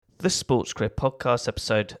The Sports Grid Podcast,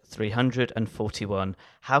 episode 341.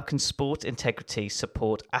 How can sport integrity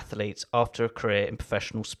support athletes after a career in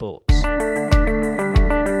professional sports?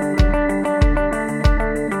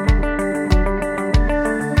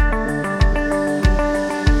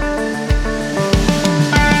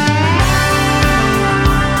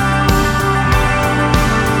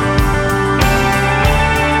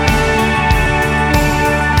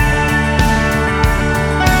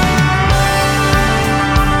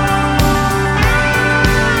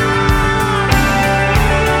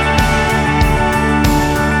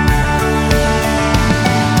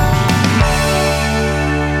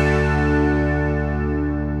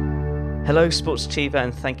 Hello, Sports Achiever,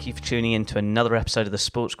 and thank you for tuning in to another episode of the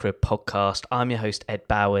Sports Grid Podcast. I'm your host, Ed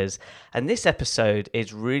Bowers, and this episode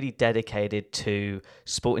is really dedicated to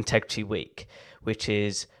Sport Integrity Week, which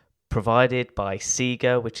is provided by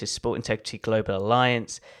SIGA, which is Sport Integrity Global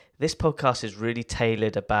Alliance. This podcast is really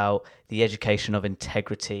tailored about the education of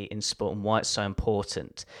integrity in sport and why it's so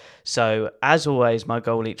important. So, as always, my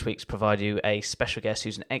goal each week is to provide you a special guest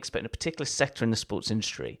who's an expert in a particular sector in the sports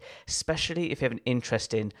industry, especially if you have an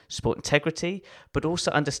interest in sport integrity, but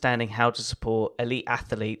also understanding how to support elite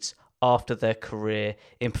athletes after their career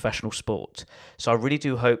in professional sport. So I really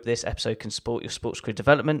do hope this episode can support your sports career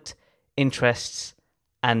development, interests,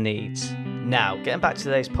 and needs. Now, getting back to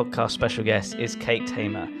today's podcast special guest is Kate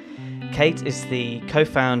Hamer. Kate is the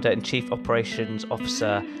co-founder and chief operations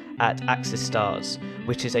officer at Axis Stars,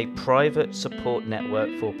 which is a private support network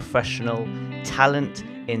for professional talent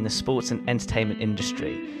in the sports and entertainment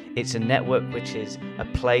industry. It's a network which is a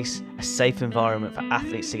place, a safe environment for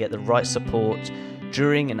athletes to get the right support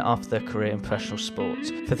during and after their career in professional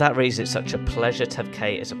sports. For that reason, it's such a pleasure to have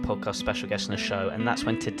Kate as a podcast special guest on the show, and that's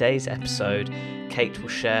when today's episode, Kate will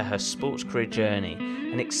share her sports career journey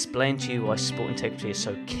and explain to you why sport integrity is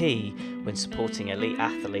so key when supporting elite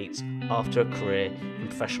athletes after a career in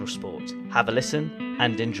professional sport. Have a listen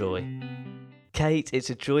and enjoy. Kate, it's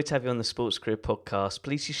a joy to have you on the Sports Career Podcast.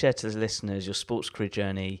 Please you share to the listeners your sports career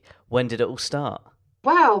journey. When did it all start?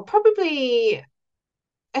 Well, probably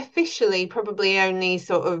only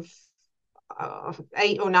sort of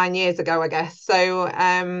 8 or 9 years ago, I guess. So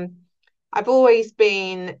I've always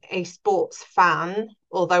been a sports fan,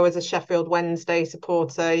 although as a Sheffield Wednesday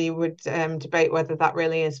supporter, you would debate whether that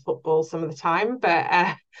really is football some of the time.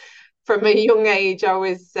 But from a young age, I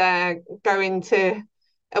was going to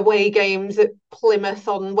away games at Plymouth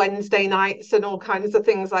on Wednesday nights and all kinds of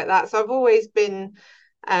things like that. So I've always been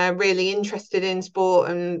really interested in sport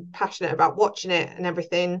and passionate about watching it and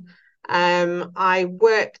everything. I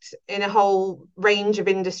worked in a whole range of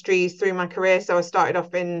industries through my career. So I started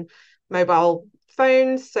off in mobile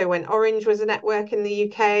phones. So when Orange was a network in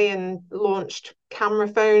the UK and launched camera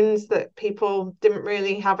phones that people didn't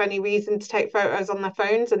really have any reason to take photos on their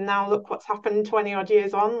phones. And now look what's happened 20 odd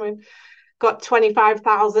years on. We've got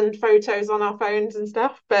 25,000 photos on our phones and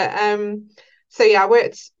stuff. But so yeah, I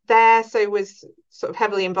worked there. So was sort of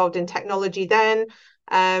heavily involved in technology then.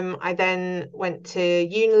 I then went to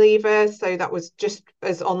Unilever. So that was just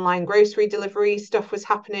as online grocery delivery stuff was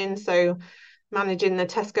happening. So managing the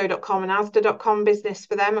Tesco.com and Asda.com business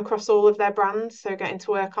for them across all of their brands. So getting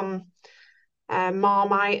to work on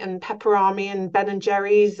Marmite and Pepperami and Ben and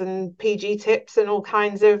Jerry's and PG Tips and all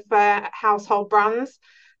kinds of household brands.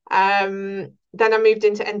 Then I moved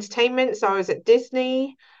into entertainment. So I was at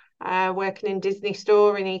Disney, working in Disney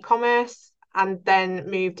Store in e-commerce, and then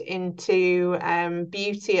moved into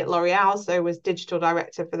beauty at L'Oreal. So was digital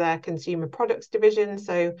director for their consumer products division.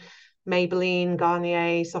 So Maybelline,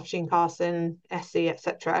 Garnier, Soft Sheen Carson, Essie,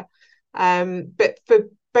 etc. But for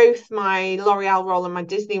both my L'Oreal role and my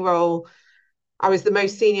Disney role, I was the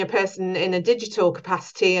most senior person in a digital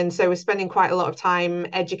capacity. And so we're spending quite a lot of time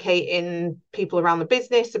educating people around the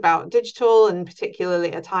business about digital, and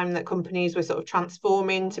particularly at a time that companies were sort of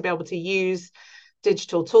transforming to be able to use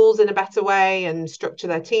digital tools in a better way and structure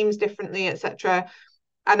their teams differently, etc.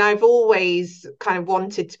 And I've always kind of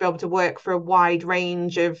wanted to be able to work for a wide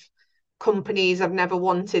range of companies. I've never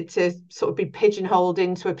wanted to sort of be pigeonholed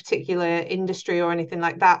into a particular industry or anything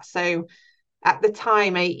like that. So at the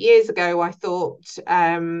time, 8 years ago, I thought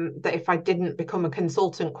that if I didn't become a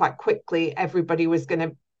consultant quite quickly, everybody was going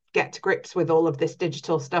to get to grips with all of this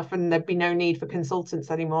digital stuff and there'd be no need for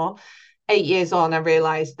consultants anymore. 8 years on, I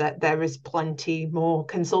realized that there is plenty more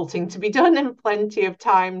consulting to be done and plenty of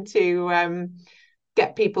time to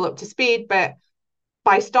get people up to speed. But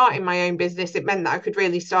by starting my own business, it meant that I could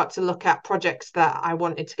really start to look at projects that I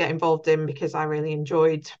wanted to get involved in because I really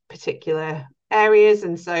enjoyed particular areas.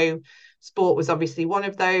 And so sport was obviously one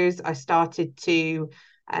of those. I started to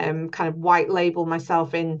kind of white label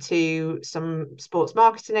myself into some sports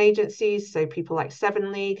marketing agencies. So people like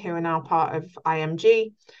Seven League, who are now part of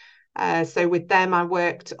IMG. So with them, I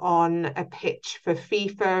worked on a pitch for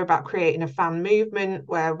FIFA about creating a fan movement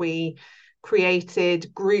where we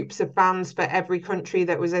created groups of fans for every country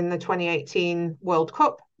that was in the 2018 World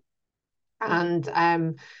Cup and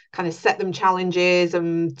kind of set them challenges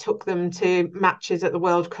and took them to matches at the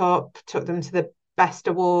World Cup, took them to the best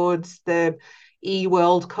awards, the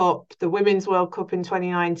World Cup, the Women's World Cup in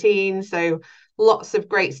 2019. So lots of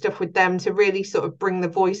great stuff with them to really sort of bring the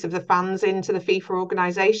voice of the fans into the FIFA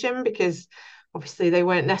organization, because obviously they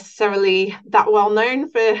weren't necessarily that well known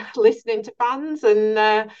for listening to fans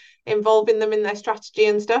and involving them in their strategy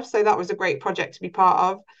and stuff. So that was a great project to be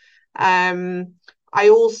part of. I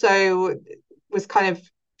also was kind of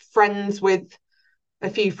friends with a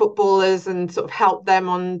few footballers and sort of helped them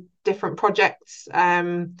on different projects.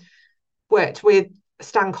 Worked with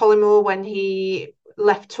Stan Collymore when he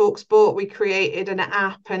left TalkSport. We created an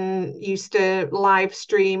app and used to live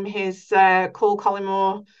stream his Call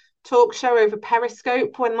Collymore talk show over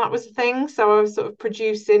Periscope when that was a thing. So I was sort of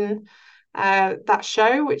producing that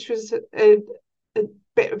show, which was a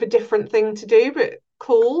bit of a different thing to do, but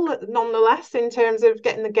cool nonetheless in terms of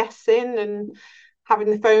getting the guests in and having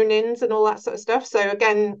the phone ins and all that sort of stuff. So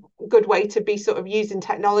again, good way to be sort of using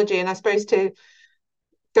technology. And I suppose to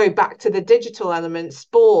go back to the digital element,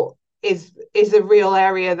 sport is a real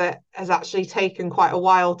area that has actually taken quite a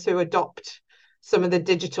while to adopt some of the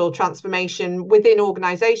digital transformation within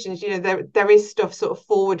organizations. You know, there is stuff sort of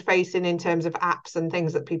forward facing in terms of apps and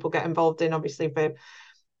things that people get involved in, obviously for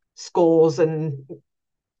scores and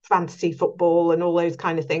fantasy football and all those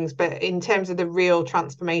kind of things. But in terms of the real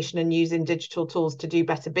transformation and using digital tools to do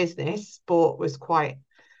better business, sport was quite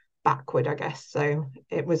backward, I guess. So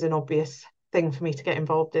it was an obvious thing for me to get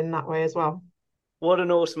involved in that way as well. What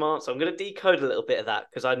an awesome answer. I'm going to decode a little bit of that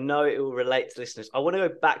because I know it will relate to listeners. I want to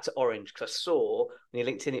go back to Orange because I saw on your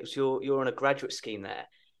LinkedIn it was you're on a graduate scheme there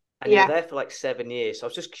and you're there for like 7 years. So I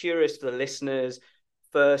was just curious for the listeners,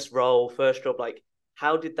 first role, first job, like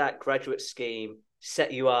how did that graduate scheme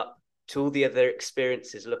set you up to all the other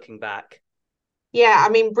experiences looking back? Yeah, I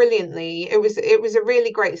mean, brilliantly. It was a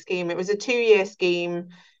really great scheme. It was a 2-year scheme.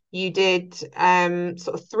 You did sort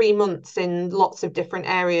of 3 months in lots of different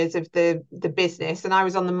areas of the business, and I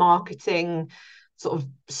was on the marketing sort of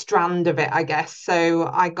strand of it, I guess. So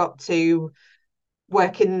I got to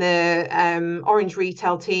work in the Orange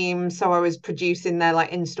retail team. So I was producing their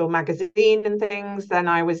like in-store magazine and things. Then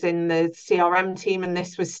I was in the CRM team, and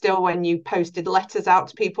this was still when you posted letters out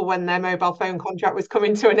to people when their mobile phone contract was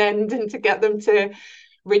coming to an end and to get them to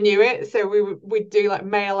renew it. So we'd do like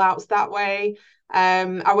mail outs that way.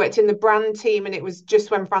 I worked in the brand team, and it was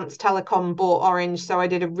just when France Telecom bought Orange. So I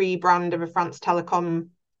did a rebrand of a France Telecom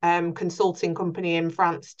consulting company in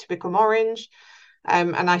France to become Orange.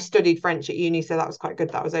 And I studied French at uni, so that was quite good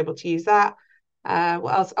that I was able to use that.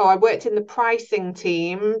 What else? Oh, I worked in the pricing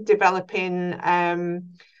team, developing.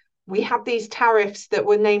 We had these tariffs that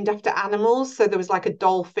were named after animals. So there was like a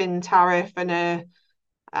dolphin tariff and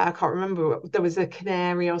I can't remember, there was a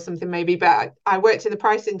canary or something maybe, but I worked in the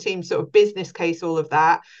pricing team, sort of business case, all of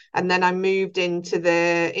that. And then I moved into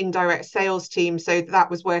the indirect sales team. So that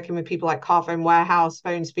was working with people like Carphone Warehouse,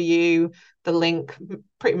 Phones for You, The Link.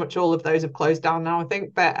 Pretty much all of those have closed down now, I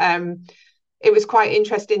think. But it was quite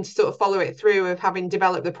interesting to sort of follow it through of having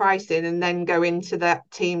developed the pricing and then go into that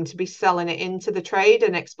team to be selling it into the trade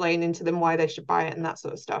and explaining to them why they should buy it and that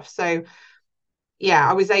sort of stuff. So yeah,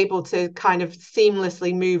 I was able to kind of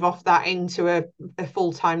seamlessly move off that into a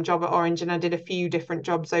full-time job at Orange. And I did a few different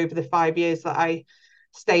jobs over the 5 years that I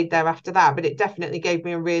stayed there after that. But it definitely gave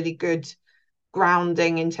me a really good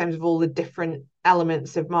grounding in terms of all the different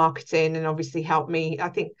elements of marketing and obviously helped me. I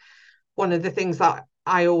think one of the things that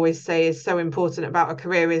I always say is so important about a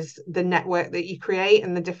career is the network that you create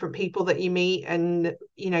and the different people that you meet. And,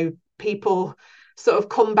 you know, people sort of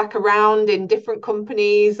come back around in different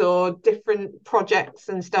companies or different projects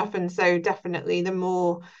and stuff. And so definitely the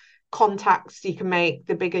more contacts you can make,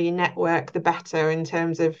 the bigger your network, the better in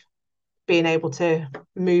terms of being able to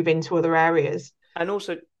move into other areas. And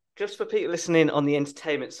also, just for people listening on the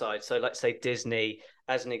entertainment side, so let's say Disney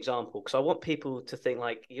as an example, because I want people to think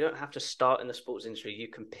like you don't have to start in the sports industry. You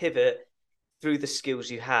can pivot through the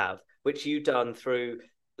skills you have, which you've done through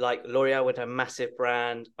like L'Oreal with a massive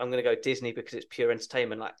brand. I'm going to go Disney because it's pure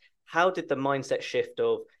entertainment. Like, how did the mindset shift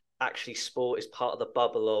of actually sport is part of the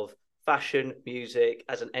bubble of fashion, music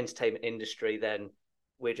as an entertainment industry? Then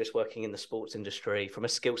we're just working in the sports industry from a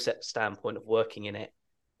skill set standpoint of working in it.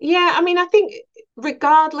 Yeah, I mean, I think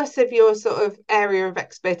regardless of your sort of area of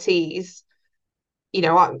expertise,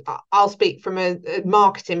 I'll speak from a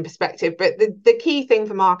marketing perspective, but the key thing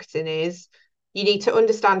for marketing is you need to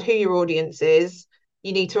understand who your audience is.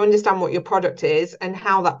 You need to understand what your product is and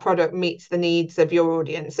how that product meets the needs of your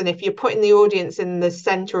audience. And if you're putting the audience in the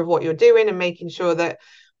center of what you're doing and making sure that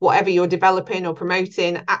whatever you're developing or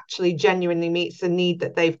promoting actually genuinely meets the need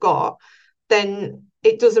that they've got, then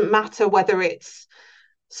it doesn't matter whether it's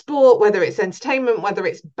sport, whether it's entertainment, whether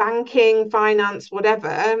it's banking, finance,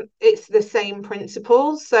 whatever, it's the same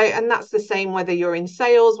principles. So, and that's the same whether you're in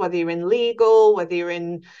sales, whether you're in legal, whether you're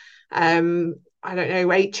in, I don't know,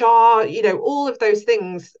 HR, all of those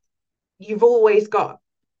things, you've always got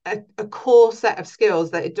a core set of skills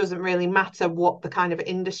that it doesn't really matter what the kind of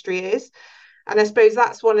industry is. And I suppose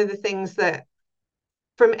that's one of the things that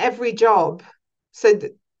from every job, so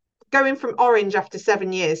going from Orange after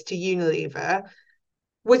 7 years to Unilever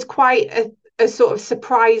was quite a sort of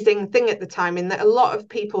surprising thing at the time, in that a lot of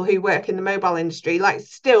people who work in the mobile industry, like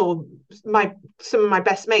still some of my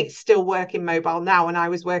best mates still work in mobile now, and I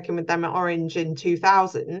was working with them at Orange in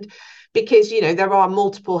 2000, because there are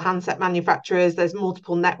multiple handset manufacturers, there's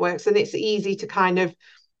multiple networks, and it's easy to kind of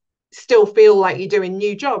still feel like you're doing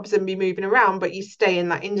new jobs and be moving around, but you stay in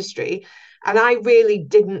that industry. And I really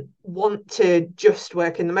didn't want to just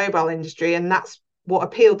work in the mobile industry, and that's what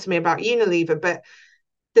appealed to me about Unilever. But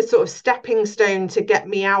the sort of stepping stone to get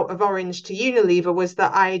me out of Orange to Unilever was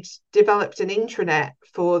that I'd developed an intranet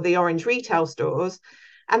for the Orange retail stores.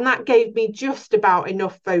 And that gave me just about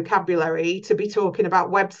enough vocabulary to be talking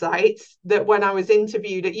about websites that when I was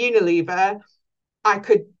interviewed at Unilever, I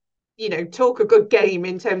could, talk a good game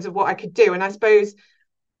in terms of what I could do. And I suppose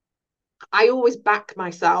I always back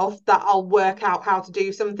myself that I'll work out how to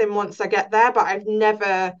do something once I get there, but I've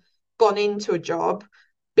never gone into a job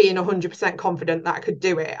being 100% confident that I could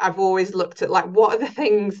do it. I've always looked at like, what are the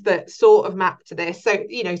things that sort of map to this? So,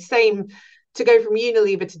 same to go from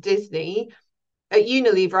Unilever to Disney. At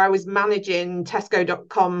Unilever, I was managing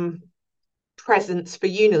Tesco.com presence for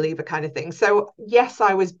Unilever kind of thing. So yes,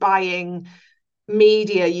 I was buying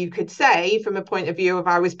media, you could say, from a point of view of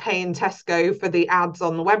I was paying Tesco for the ads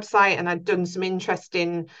on the website, and I'd done some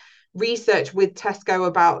interesting research with Tesco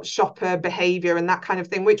about shopper behavior and that kind of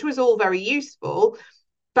thing, which was all very useful.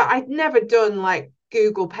 But I'd never done like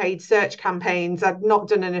Google paid search campaigns. I'd not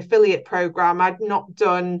done an affiliate program. I'd not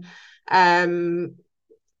done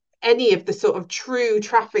any of the sort of true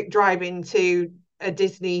traffic driving to a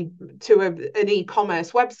Disney, to an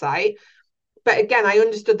e-commerce website. But again, I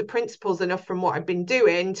understood the principles enough from what I'd been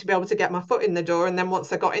doing to be able to get my foot in the door. And then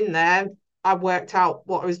once I got in there, I worked out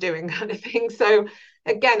what I was doing, kind of thing. So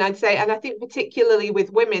again, I'd say, and I think particularly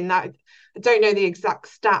with women, that I don't know the exact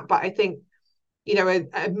stat, but I think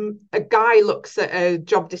a guy looks at a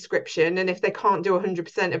job description, and if they can't do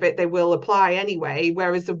 100% of it, they will apply anyway.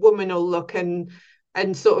 Whereas a woman will look and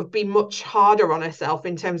sort of be much harder on herself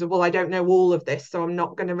in terms of, well, I don't know all of this, so I'm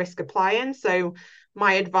not going to risk applying. So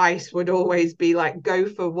my advice would always be like, go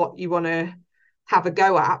for what you want to have a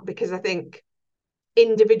go at, because I think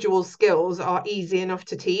individual skills are easy enough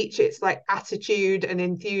to teach. It's like attitude and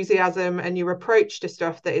enthusiasm and your approach to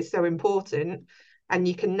stuff that is so important, and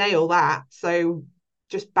you can nail that. So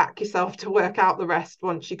just back yourself to work out the rest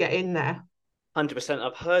once you get in there. 100%.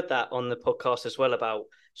 I've heard that on the podcast as well, about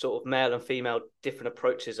sort of male and female different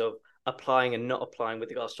approaches of applying and not applying with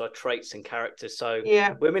regards to our traits and characters. So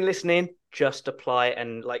yeah, women listening, just apply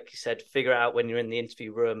and, like you said, figure out when you're in the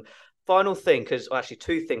interview room. Final thing, because actually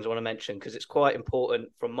two things I want to mention, because it's quite important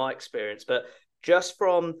from my experience, but just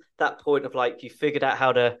from that point of like, you figured out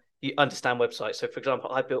how to you understand websites. So for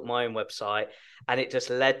example, I built my own website, and it just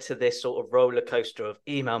led to this sort of roller coaster of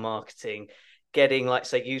email marketing, getting, like,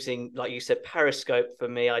 say, using, like you said, Periscope. For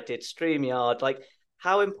me, I did StreamYard. Like,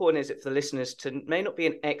 how important is it for the listeners to may not be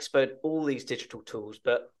an expert in all these digital tools,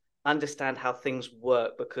 but understand how things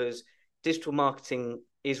work? Because digital marketing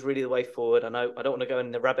is really the way forward. I know I don't want to go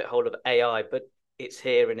in the rabbit hole of AI, but it's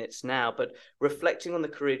here and it's now. But reflecting on the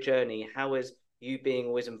career journey, how has you being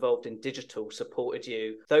always involved in digital supported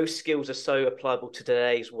you? Those skills are so applicable to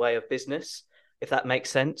today's way of business, if that makes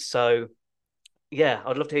sense. So yeah,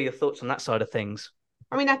 I'd love to hear your thoughts on that side of things.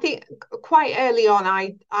 I mean, I think quite early on,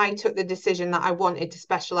 I took the decision that I wanted to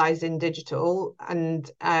specialize in digital, and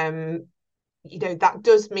that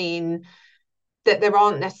does mean that there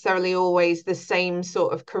aren't necessarily always the same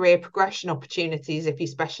sort of career progression opportunities if you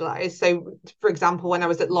specialize. So, for example, when I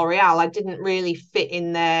was at L'Oreal, I didn't really fit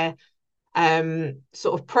in their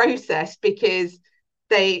sort of process, because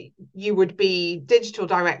you would be digital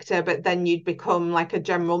director, but then you'd become like a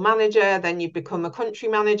general manager, then you'd become a country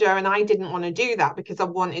manager. And I didn't want to do that, because I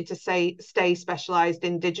wanted to stay specialized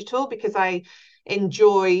in digital, because I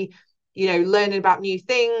enjoy learning about new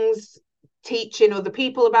things, teaching other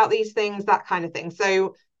people about these things, that kind of thing.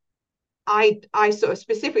 So I sort of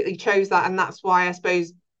specifically chose that, and that's why I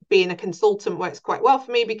suppose being a consultant works quite well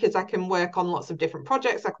for me, because I can work on lots of different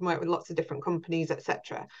projects, I can work with lots of different companies,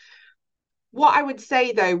 etc. What I would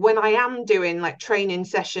say though, when I am doing like training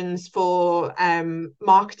sessions for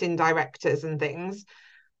marketing directors and things,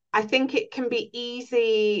 I think it can be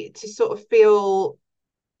easy to sort of feel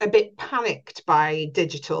a bit panicked by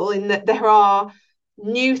digital, in that there are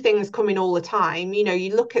new things coming all the time.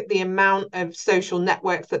 You look at the amount of social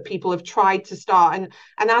networks that people have tried to start, and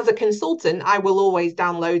as a consultant, I will always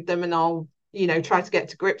download them and I'll try to get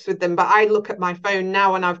to grips with them. But I look at my phone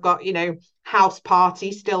now and I've got House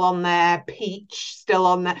Party still on there, Peach still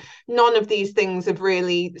on there. None of these things have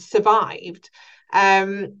really survived.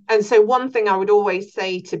 And so one thing I would always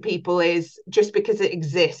say to people is, just because it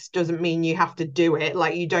exists doesn't mean you have to do it.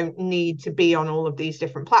 Like, you don't need to be on all of these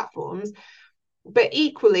different platforms. But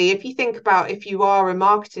equally, if you think about, if you are a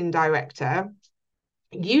marketing director,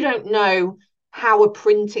 you don't know how a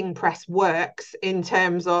printing press works in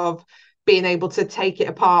terms of being able to take it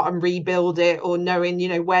apart and rebuild it, or knowing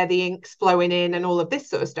where the ink's flowing in and all of this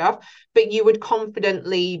sort of stuff. But you would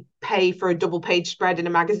confidently pay for a double page spread in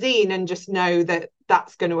a magazine and just know that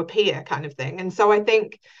that's going to appear, kind of thing. And so I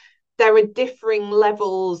think there are differing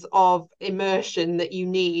levels of immersion that you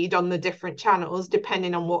need on the different channels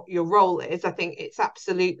depending on what your role is. I think it's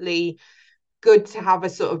absolutely good to have a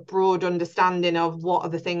sort of broad understanding of what are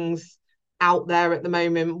the things out there at the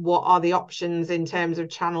moment, what are the options in terms of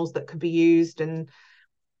channels that could be used, and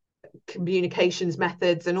communications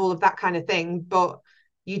methods and all of that kind of thing. But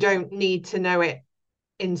you don't need to know it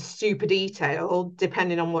in super detail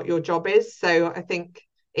depending on what your job is. So I think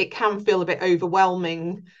it can feel a bit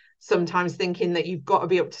overwhelming sometimes, thinking that you've got to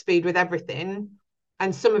be up to speed with everything,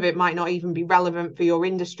 and some of it might not even be relevant for your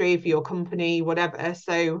industry, for your company, whatever.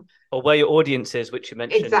 So, or where your audience is, which you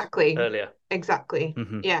mentioned exactly earlier.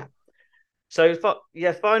 Mm-hmm. Yeah. So,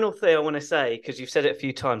 yeah, final thing I want to say, because you've said it a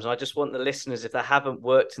few times, and I just want the listeners, if they haven't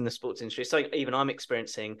worked in the sports industry, so even I'm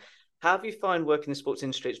experiencing, how have you find working in the sports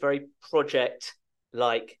industry? It's very project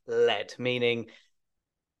like led, meaning,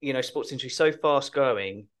 sports industry so fast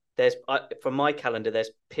growing. From my calendar,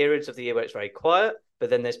 there's periods of the year where it's very quiet, but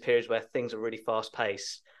then there's periods where things are really fast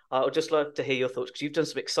paced. I would just love to hear your thoughts, because you've done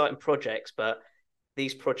some exciting projects, but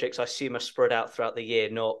these projects I assume are spread out throughout the year,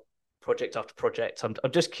 not project after project.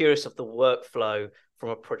 I'm just curious of the workflow from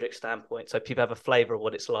a project standpoint, so people have a flavour of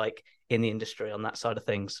what it's like in the industry on that side of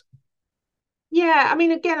things. Yeah, I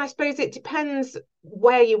mean, again, I suppose it depends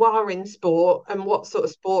where you are in sport and what sort of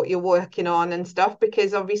sport you're working on and stuff,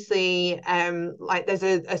 because obviously, like there's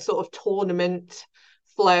a sort of tournament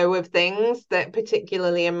flow of things that,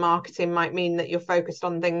 particularly in marketing, might mean that you're focused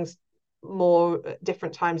on things more at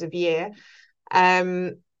different times of year.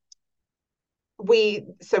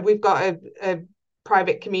 We've got a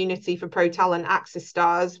private community for pro talent, Access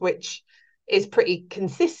Stars, which is pretty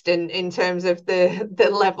consistent in terms of the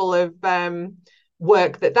level of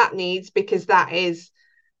work that needs, because that is,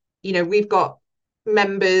 we've got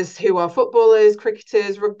members who are footballers,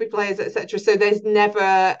 cricketers, rugby players, etc. So there's never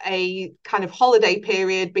a kind of holiday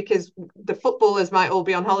period, because the footballers might all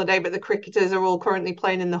be on holiday, but the cricketers are all currently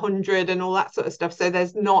playing in the 100 and all that sort of stuff. So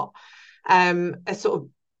there's not a sort of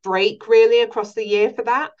break really across the year for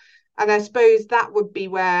that. And I suppose that would be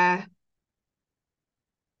where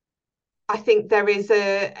I think there is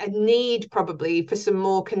a need probably for some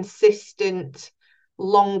more consistent,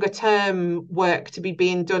 longer term work to be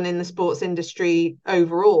being done in the sports industry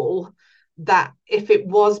overall, that if it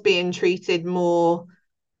was being treated more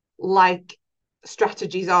like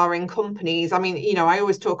strategies are in companies. I mean, I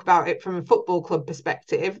always talk about it from a football club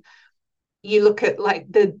perspective. You look at like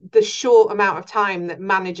the short amount of time that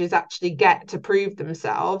managers actually get to prove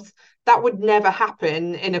themselves. That would never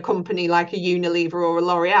happen in a company like a Unilever or a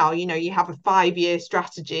L'Oreal. You have a 5-year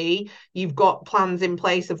strategy, you've got plans in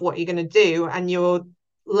place of what you're going to do, and you're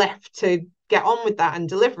left to get on with that and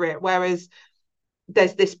deliver it. Whereas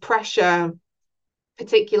there's this pressure,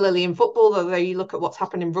 particularly in football, although you look at what's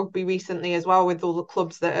happened in rugby recently as well, with all the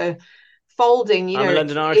clubs that are folding. I'm a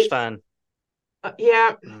London Irish fan.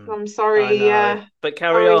 Yeah, I'm sorry. Yeah, but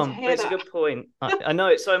carry on. But it's that. A good point. I know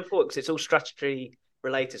it's so important because it's all strategy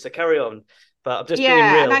related. So carry on. But I'm just being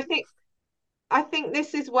real. And I think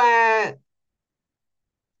this is where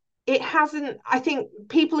it hasn't. I think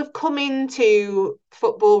people have come into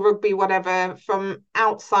football, rugby, whatever, from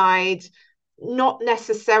outside, not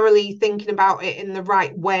necessarily thinking about it in the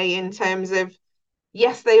right way, in terms of,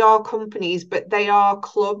 yes, they are companies, but they are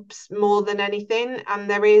clubs more than anything. And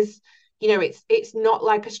there is, it's not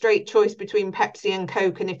like a straight choice between Pepsi and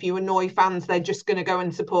Coke, and if you annoy fans, they're just going to go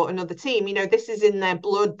and support another team. This is in their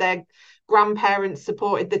blood. Their grandparents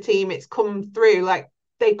supported the team. It's come through. Like,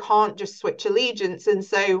 they can't just switch allegiance. And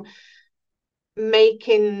so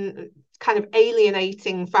making kind of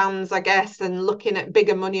alienating fans, I guess, and looking at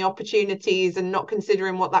bigger money opportunities and not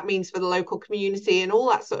considering what that means for the local community and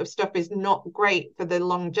all that sort of stuff is not great for the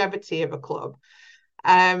longevity of a club.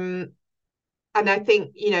 And I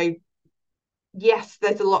think, yes,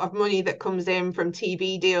 there's a lot of money that comes in from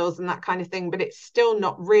TV deals and that kind of thing, but it's still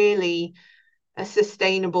not really a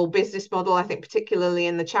sustainable business model. I think particularly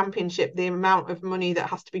in the Championship, the amount of money that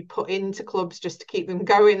has to be put into clubs just to keep them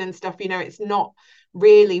going and stuff, it's not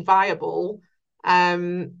really viable.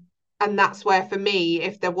 And that's where, for me,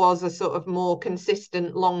 if there was a sort of more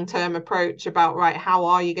consistent long-term approach about, right, how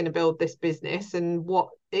are you going to build this business and what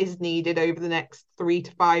is needed over the next 3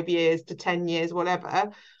 to 5 years to 10 years, whatever,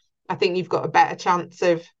 I think you've got a better chance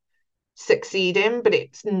of succeeding, but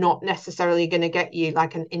it's not necessarily going to get you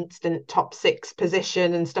like an instant top 6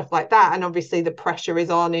 position and stuff like that. And obviously the pressure is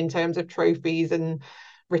on in terms of trophies and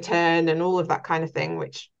return and all of that kind of thing,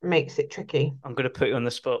 which makes it tricky. I'm going to put you on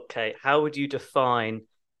the spot, Kate. How would you define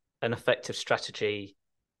an effective strategy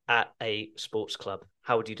at a sports club?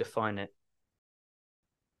 How would you define it?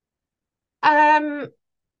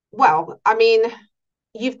 Well, I mean,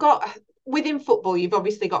 you've got within football, you've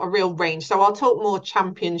obviously got a real range. So I'll talk more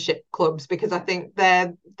Championship clubs because I think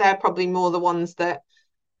they're probably more the ones that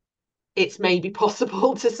it's maybe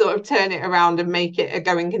possible to sort of turn it around and make it a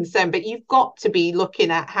going concern. But you've got to be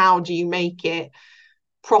looking at how do you make it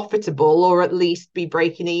profitable or at least be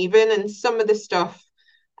breaking even. And some of the stuff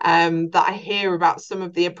that I hear about some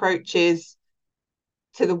of the approaches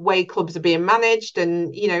to the way clubs are being managed,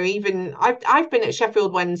 and even I've been at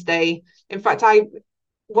Sheffield Wednesday. In fact,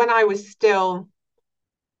 when I was still,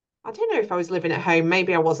 I don't know if I was living at home,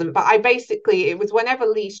 maybe I wasn't, but it was whenever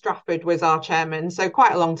Lee Strafford was our chairman, so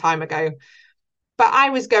quite a long time ago. But I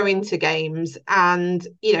was going to games and,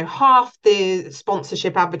 half the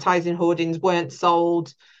sponsorship advertising hoardings weren't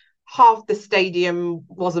sold, half the stadium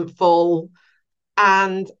wasn't full.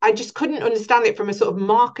 And I just couldn't understand it from a sort of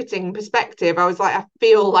marketing perspective. I was like, I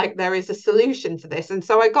feel like there is a solution to this. And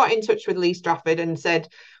so I got in touch with Lee Strafford and said,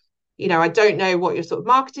 I don't know what your sort of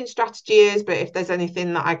marketing strategy is, but if there's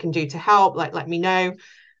anything that I can do to help, like, let me know.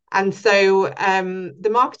 And so the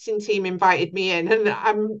marketing team invited me in, and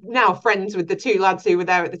I'm now friends with the 2 lads who were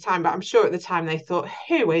there at the time, but I'm sure at the time they thought,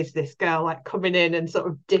 who is this girl like coming in and sort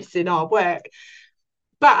of dissing our work?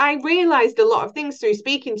 But I realized a lot of things through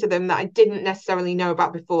speaking to them that I didn't necessarily know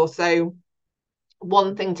about before. So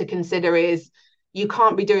one thing to consider is you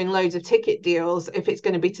can't be doing loads of ticket deals if it's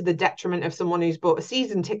going to be to the detriment of someone who's bought a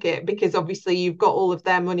season ticket, because obviously you've got all of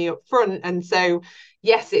their money up front. And so,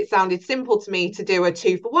 yes, it sounded simple to me to do a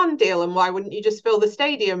 2-for-1 deal. And why wouldn't you just fill the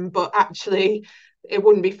stadium? But actually, it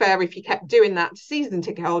wouldn't be fair if you kept doing that to season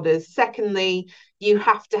ticket holders. Secondly, you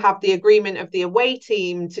have to have the agreement of the away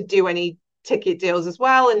team to do any ticket deals as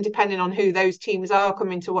well, and depending on who those teams are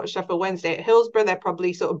coming to watch Sheffield Wednesday at Hillsborough, they're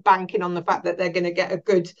probably sort of banking on the fact that they're going to get a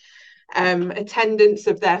good attendance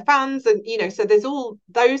of their fans, and so there's all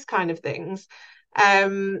those kind of things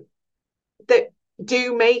that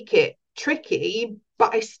do make it tricky.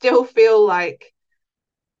 But I still feel like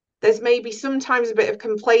there's maybe sometimes a bit of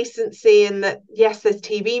complacency in that, yes, there's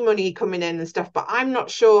TV money coming in and stuff, but I'm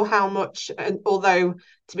not sure how much, although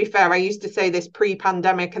to be fair, I used to say this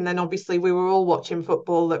pre-pandemic, and then obviously we were all watching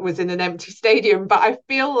football that was in an empty stadium. But I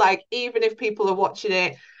feel like even if people are watching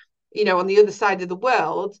it, on the other side of the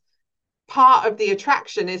world, part of the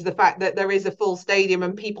attraction is the fact that there is a full stadium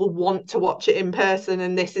and people want to watch it in person.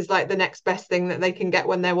 And this is like the next best thing that they can get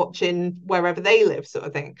when they're watching wherever they live, sort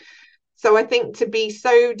of thing. So I think to be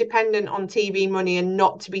so dependent on TV money and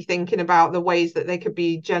not to be thinking about the ways that they could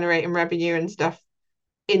be generating revenue and stuff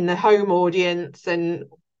in the home audience and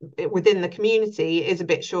within the community is a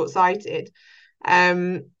bit short-sighted.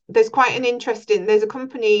 There's a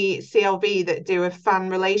company, CLV, that do a fan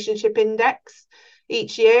relationship index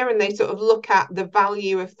each year, and they sort of look at the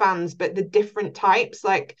value of fans, but the different types,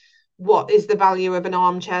 like what is the value of an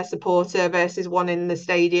armchair supporter versus one in the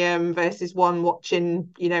stadium versus one watching,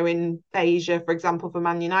 in Asia, for example, for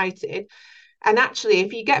Man United. And actually,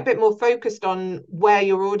 if you get a bit more focused on where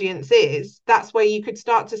your audience is, that's where you could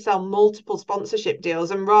start to sell multiple sponsorship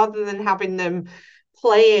deals. And rather than having them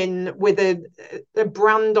playing with a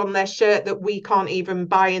brand on their shirt that we can't even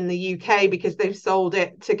buy in the UK because they've sold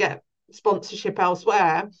it to get sponsorship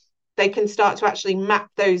elsewhere, they can start to actually map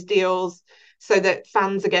those deals so that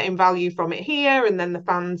fans are getting value from it here, and then the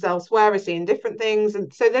fans elsewhere are seeing different things.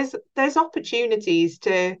 And so there's opportunities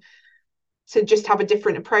to to just have a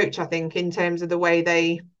different approach, I think, in terms of the way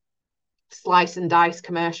they slice and dice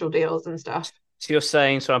commercial deals and stuff. So you're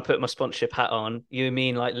saying, so I'm putting my sponsorship hat on, you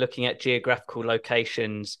mean like looking at geographical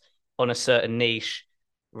locations on a certain niche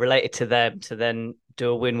related to them to then do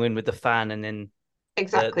a win-win with the fan and then the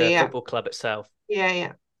Exactly, yeah. football club itself. Yeah,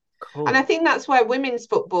 yeah. And I Cool. think that's where women's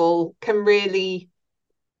football can really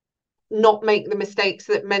not make the mistakes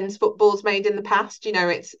that men's football's made in the past. You know,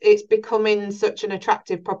 it's becoming such an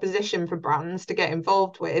attractive proposition for brands to get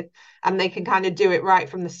involved with, and they can kind of do it right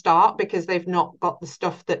from the start because they've not got the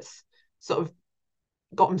stuff that's sort of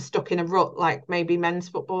got them stuck in a rut like maybe men's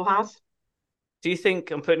football has. Do you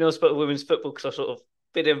think I'm putting on the spot of women's football because I've sort of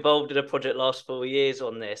been involved in a project last 4 years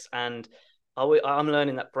on this, and I'm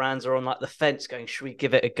learning that brands are on like the fence, going, "Should we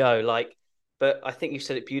give it a go?" Like, but I think you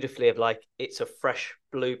said it beautifully of like it's a fresh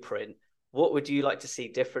blueprint. What would you like to see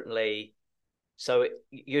differently? So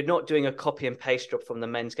you're not doing a copy and paste job from the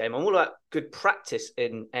men's game. I'm all about good practice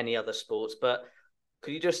in any other sports, but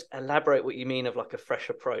could you just elaborate what you mean of like a fresh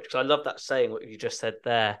approach? Because I love that saying what you just said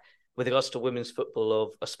there with regards to women's football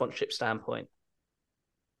of a sponsorship standpoint.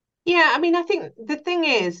 Yeah, I mean, I think the thing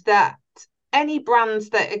is that any brands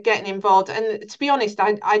that are getting involved, and to be honest,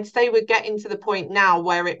 I'd say we're getting to the point now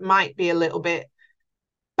where it might be a little bit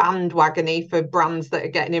bandwagony for brands that are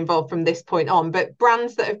getting involved from this point on, but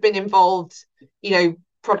brands that have been involved, you know,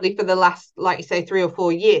 probably for the last, like you say, 3 or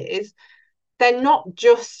 4 years, they're not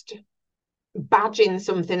just badging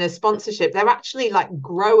something as sponsorship, they're actually like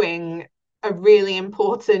growing a really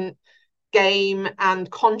important game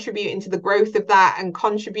and contributing to the growth of that and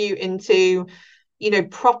contributing to, you know,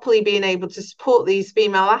 properly being able to support these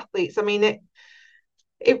female athletes. I mean,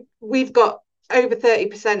 we've got over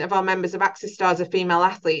 30% of our members of Access Stars are female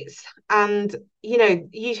athletes. And, you know,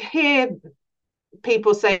 you hear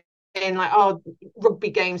people saying like, oh,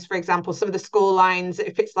 rugby games, for example, some of the score lines,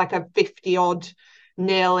 if it's like a 50 odd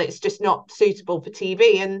nil, it's just not suitable for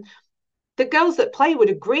TV. And the girls that play would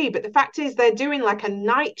agree, but the fact is they're doing like a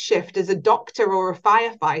night shift as a doctor or a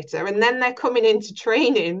firefighter, and then they're coming into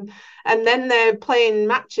training and then they're playing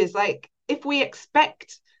matches. Like, if we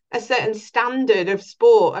expect a certain standard of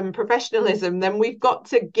sport and professionalism, then we've got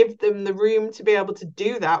to give them the room to be able to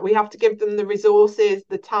do that. We have to give them the resources,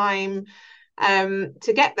 the time,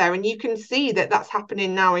 to get there. And you can see that that's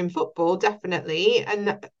happening now in football, definitely.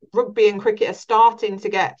 And rugby and cricket are starting to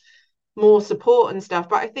get more support and stuff.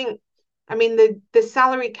 But I think, I mean, the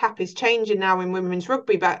salary cap is changing now in women's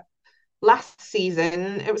rugby, but last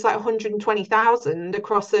season it was like 120,000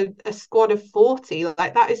 across a squad of 40.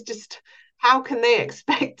 Like, that is just, how can they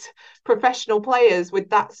expect professional players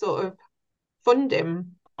with that sort of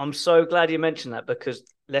funding? I'm so glad you mentioned that because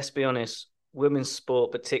let's be honest, women's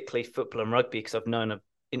sport, particularly football and rugby, because I've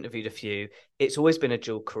interviewed a few, it's always been a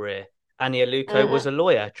dual career. Annie Aluko was a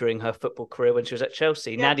lawyer during her football career when she was at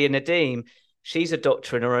Chelsea. Yeah. Nadia Nadim, she's a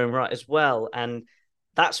doctor in her own right as well. And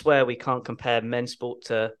that's where we can't compare men's sport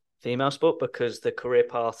to female sport because the career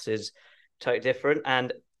paths is totally different.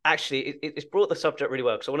 And actually, it's brought the subject really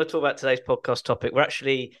well because I want to talk about today's podcast topic. We're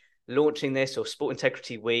actually launching this or Sport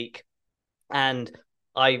Integrity Week. And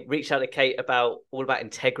I reached out to Kate about all about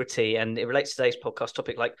integrity, and it relates to today's podcast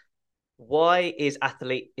topic. Like, why is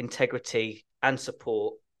athlete integrity and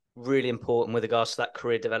support really important with regards to that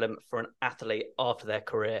career development for an athlete after their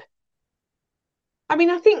career? I mean,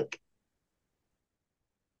 I think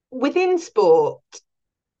within sport,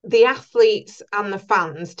 the athletes and the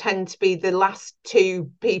fans tend to be the last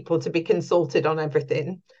two people to be consulted on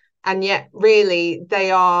everything. And yet, really,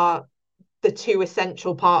 they are the two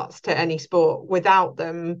essential parts to any sport. Without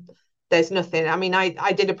them, there's nothing. I mean,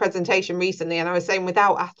 I did a presentation recently and I was saying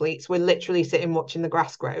without athletes, we're literally sitting watching the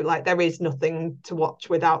grass grow. Like, there is nothing to watch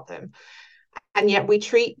without them. And yet we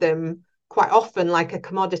treat them quite often like a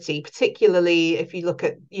commodity, particularly if you look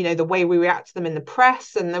at, you know, the way we react to them in the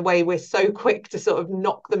press and the way we're so quick to sort of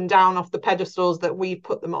knock them down off the pedestals that we've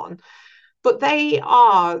put them on. But they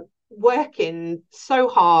are working so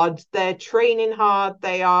hard, they're training hard,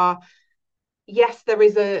 they are, yes, there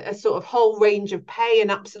is a sort of whole range of pay, and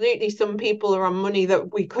absolutely some people are on money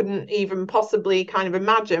that we couldn't even possibly kind of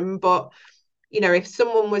imagine. But, you know, if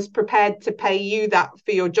someone was prepared to pay you that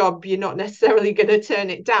for your job, you're not necessarily going to turn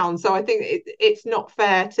it down. So I think it's not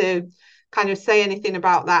fair to kind of say anything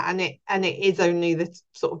about that. And it is only the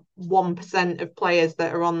sort of 1% of players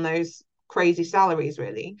that are on those crazy salaries,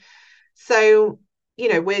 really. So,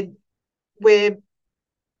 you know, we're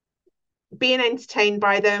being entertained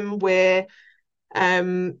by them. We're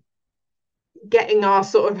getting our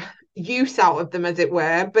sort of use out of them, as it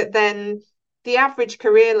were. But then the average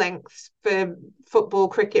career lengths for football,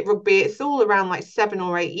 cricket, rugby, it's all around like 7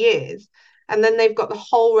 or 8 years. and then they've got the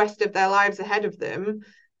whole rest of their lives ahead of them,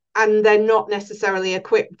 and they're not necessarily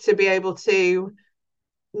equipped to be able to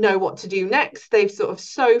know what to do next. They've sort of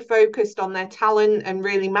so focused on their talent and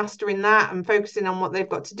really mastering that and focusing on what they've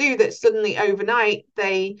got to do, that suddenly overnight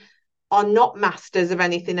they are not masters of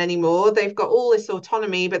anything anymore. They've got all this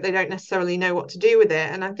autonomy, but they don't necessarily know what to do with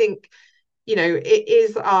it. And I think, it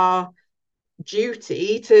is our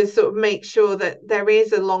duty to sort of make sure that there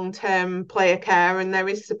is a long-term player care and there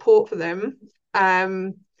is support for them.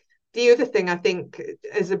 The other thing I think,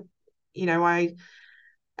 I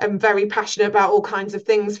am very passionate about all kinds of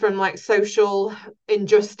things, from like social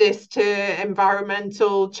injustice to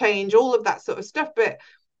environmental change, all of that sort of stuff. But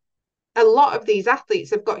a lot of these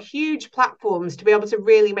athletes have got huge platforms to be able to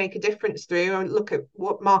really make a difference through. And look at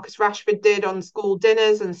what Marcus Rashford did on school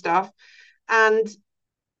dinners and stuff. And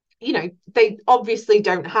they obviously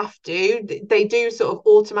don't have to. They do sort of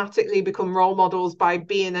automatically become role models by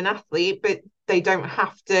being an athlete, but they don't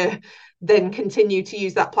have to then continue to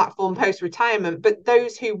use that platform post-retirement. But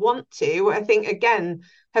those who want to, I think, again,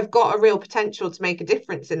 have got a real potential to make a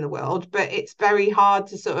difference in the world. But it's very hard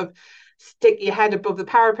to sort of stick your head above the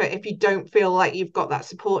parapet if you don't feel like you've got that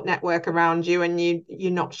support network around you, and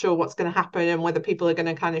you're not sure what's going to happen and whether people are going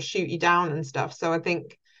to kind of shoot you down and stuff. So I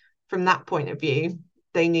think from that point of view,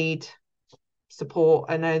 they need support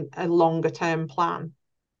and a longer term plan.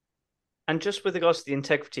 And just with regards to the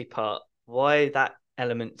integrity part, why that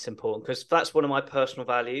element's important? Because that's one of my personal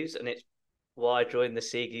values, and it's why I joined the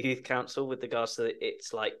SIGA Youth Council, with regards to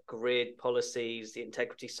its like grid policies, the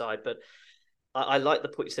integrity side. But I like the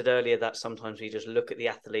point you said earlier, that sometimes we just look at the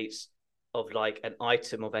athletes of like an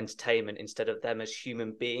item of entertainment instead of them as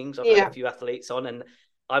human beings. I've had a few athletes on, and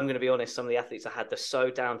I'm going to be honest, some of the athletes I had, they're so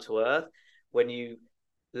down to earth. When you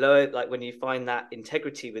find that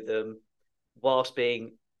integrity with them, whilst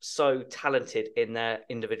being so talented in their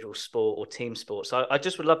individual sport or team sport. So I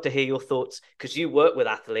just would love to hear your thoughts, because you work with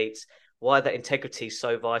athletes, why that integrity is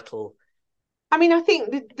so vital. I mean, I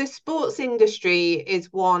think the sports industry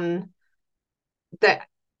is one that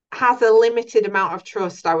has a limited amount of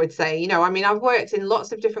trust, I would say. I've worked in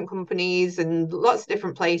lots of different companies and lots of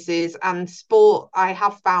different places, and sport, I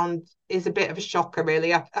have found, is a bit of a shocker,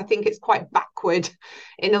 really. I think it's quite backward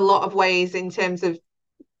in a lot of ways in terms of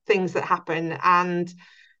things that happen. And,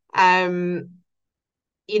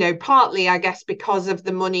 partly, I guess, because of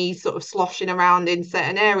the money sort of sloshing around in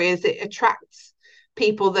certain areas, it attracts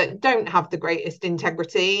people that don't have the greatest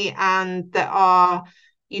integrity and that are,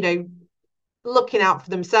 looking out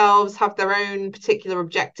for themselves, have their own particular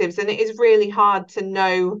objectives. And it is really hard to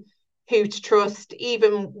know who to trust,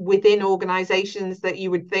 even within organizations that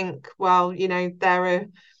you would think, well, they're a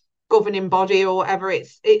governing body or whatever.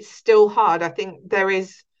 It's still hard. I think there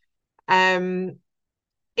is, in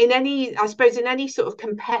any sort of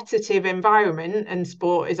competitive environment, and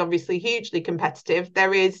sport is obviously hugely competitive,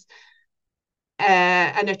 there is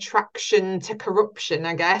an attraction to corruption,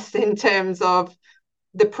 I guess, in terms of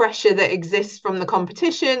the pressure that exists from the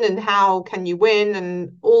competition and how can you win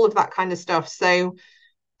and all of that kind of stuff. So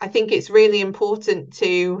I think it's really important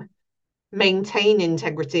to maintain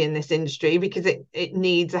integrity in this industry, because it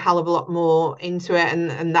needs a hell of a lot more into it.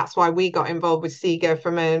 And that's why we got involved with SIGA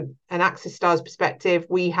from an Access Stars perspective.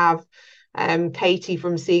 We have Katie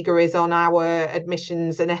from SIGA is on our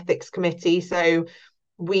admissions and ethics committee. So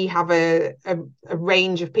we have a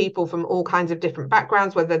range of people from all kinds of different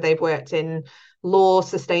backgrounds, whether they've worked in law,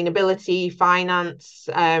 sustainability, finance,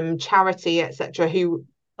 charity, etc. Who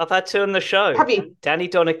I've had two on the show. Have you? Danny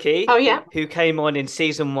Donachie, oh yeah, who came on in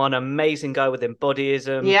season 1, amazing guy with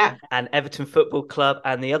Embodyism, and Everton Football Club,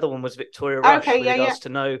 and the other one was Victoria Rush, with regards to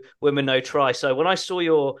No Women No Try. So when I saw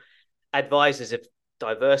your advisors of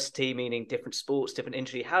diversity, meaning different sports, different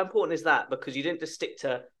industry, how important is that? Because you didn't just stick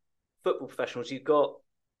to football professionals, you've got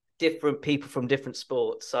different people from different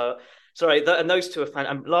sports. So sorry, and those two are fun.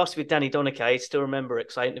 And lastly, with Danny Donachie, I still remember it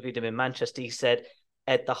because I interviewed him in Manchester. He said,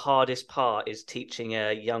 Ed, the hardest part is teaching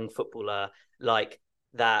a young footballer like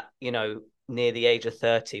that, near the age of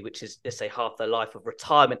 30, which is, let's say, half their life of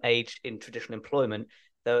retirement age in traditional employment.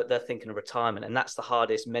 They're thinking of retirement, and that's the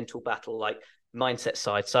hardest mental battle, like mindset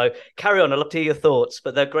side. So carry on. I'd love to hear your thoughts,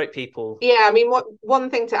 but they're great people. Yeah, I mean, one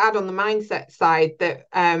thing to add on the mindset side that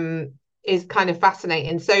is kind of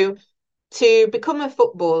fascinating. So to become a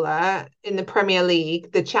footballer in the Premier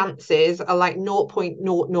League, the chances are like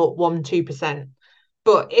 0.0012%.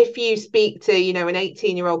 But if you speak to, an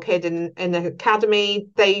 18-year-old kid in the academy,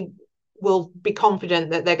 they will be confident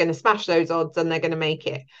that they're going to smash those odds and they're going to make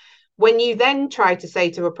it. When you then try to say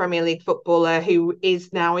to a Premier League footballer who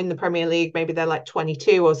is now in the Premier League, maybe they're like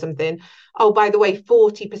 22 or something, oh, by the way,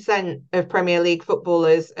 40% of Premier League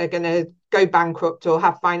footballers are going to go bankrupt or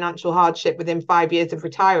have financial hardship within 5 years of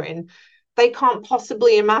retiring. They can't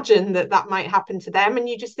possibly imagine that that might happen to them. And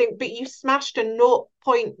you just think, but you smashed a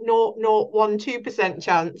 0.0012%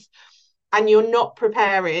 chance and you're not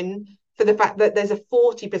preparing for the fact that there's a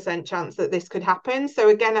 40% chance that this could happen. So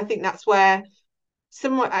again, I think that's where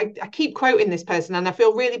someone I keep quoting this person and I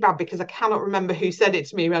feel really bad because I cannot remember who said it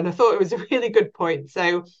to me, and I thought it was a really good point.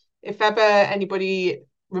 So if ever anybody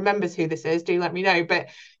remembers who this is, do let me know. But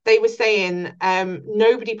they were saying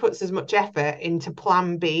nobody puts as much effort into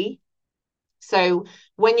plan B. So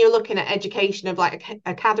when you're looking at education of like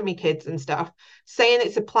academy kids and stuff, saying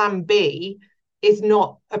it's a plan B is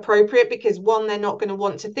not appropriate, because one, they're not going to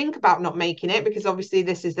want to think about not making it because obviously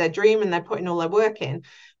this is their dream and they're putting all their work in.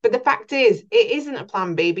 But the fact is, it isn't a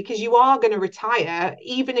plan B, because you are going to retire.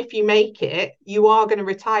 Even if you make it, you are going to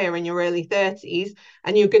retire in your early 30s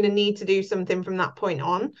and you're going to need to do something from that point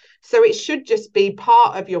on. So it should just be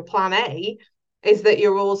part of your plan A, is that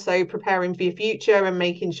you're also preparing for your future and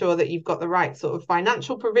making sure that you've got the right sort of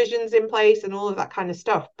financial provisions in place and all of that kind of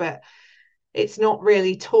stuff. But it's not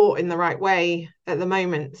really taught in the right way at the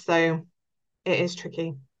moment. So it is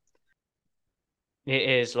tricky. It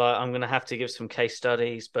is. Like, I'm going to have to give some case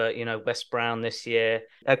studies, but West Brown this year,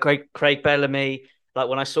 Craig Bellamy. Like,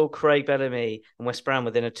 when I saw Craig Bellamy and West Brown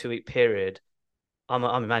within a 2-week period, I'm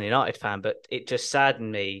a Man United fan, but it just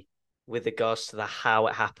saddened me with regards to how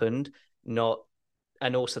it happened, and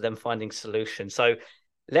also them finding solutions. So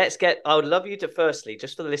I would love you to, firstly,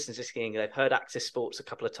 just for the listeners just skiing, they've heard Axis Sports a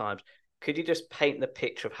couple of times. Could you just paint the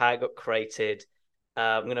picture of how it got created?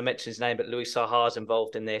 I'm going to mention his name, but Louis Saha is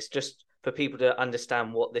involved in this, just for people to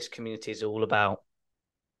understand what this community is all about.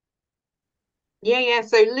 Yeah.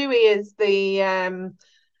 So Louis is the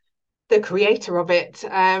creator of it.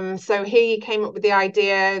 So he came up with the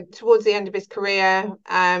idea towards the end of his career.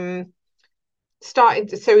 So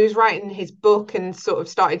he was writing his book and sort of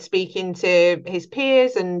started speaking to his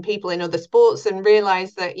peers and people in other sports, and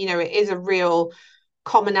realized that it is a real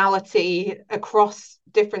commonality across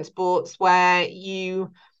different sports where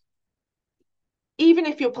even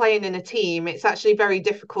if you're playing in a team, it's actually very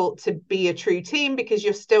difficult to be a true team, because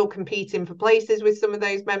you're still competing for places with some of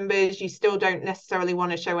those members. You still don't necessarily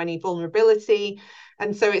want to show any vulnerability.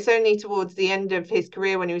 And so it's only towards the end of his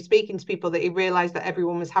career, when he was speaking to people, that he realized that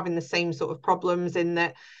everyone was having the same sort of problems, in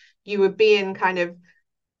that you were being kind of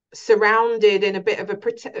surrounded in a bit of a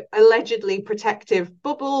allegedly protective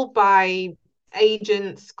bubble by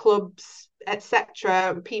agents, clubs,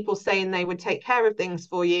 etc., people saying they would take care of things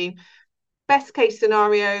for you. Best case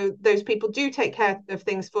scenario, those people do take care of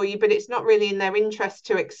things for you, but it's not really in their interest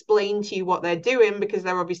to explain to you what they're doing, because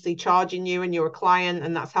they're obviously charging you and you're a client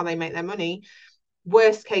and that's how they make their money.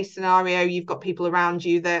 Worst case scenario, you've got people around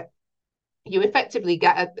you that you effectively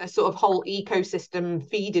get a sort of whole ecosystem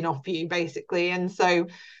feeding off you, basically. And so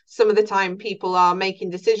some of the time people are making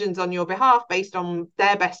decisions on your behalf based on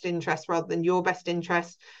their best interest rather than your best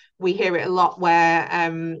interest. We hear it a lot where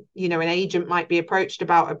an agent might be approached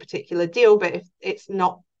about a particular deal, but if it's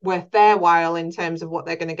not worth their while in terms of what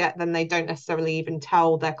they're going to get, then they don't necessarily even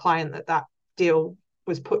tell their client that deal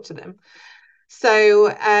was put to them. So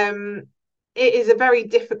it is a very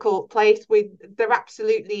difficult place. There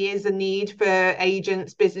absolutely is a need for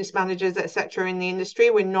agents, business managers, etc. in the industry.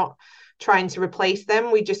 We're not trying to replace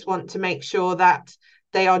them. We just want to make sure that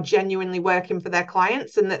they are genuinely working for their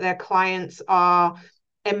clients, and that their clients are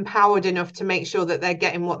empowered enough to make sure that they're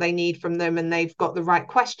getting what they need from them, and they've got the right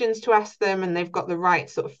questions to ask them, and they've got the right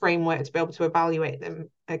sort of framework to be able to evaluate them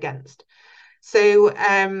against. So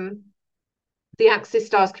the Axis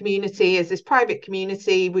Stars community is this private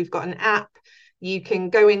community. We've got an app. You can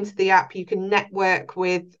go into the app, you can network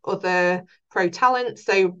with other pro talent.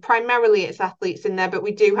 So primarily it's athletes in there, but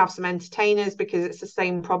we do have some entertainers, because it's the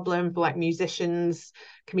same problem for like musicians,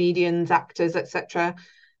 comedians, actors, etc.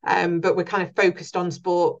 But we're kind of focused on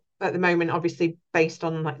sport at the moment, obviously based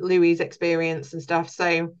on like Louis' experience and stuff.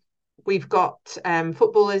 So we've got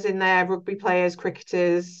footballers in there, rugby players,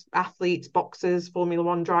 cricketers, athletes, boxers, Formula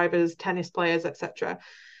One drivers, tennis players, etc.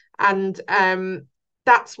 And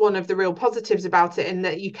that's one of the real positives about it, in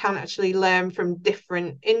that you can actually learn from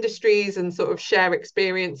different industries and sort of share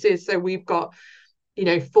experiences. So we've got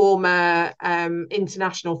former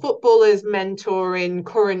international footballers mentoring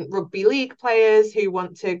current rugby league players who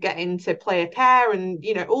want to get into player care, and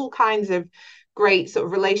all kinds of great sort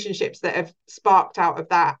of relationships that have sparked out of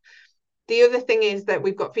that. The other thing is that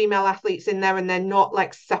we've got female athletes in there, and they're not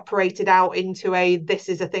like separated out into this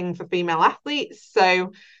is a thing for female athletes.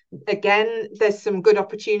 So again, there's some good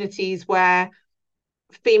opportunities where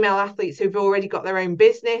female athletes who've already got their own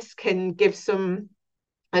business can give some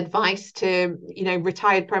advice to,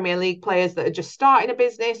 retired Premier League players that are just starting a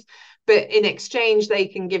business. But in exchange, they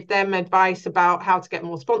can give them advice about how to get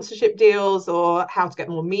more sponsorship deals or how to get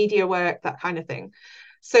more media work, that kind of thing.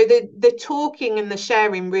 So the talking and the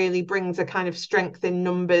sharing really brings a kind of strength in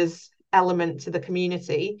numbers element to the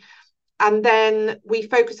community. And then we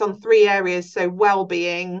focus on three areas. So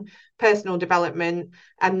well-being, personal development,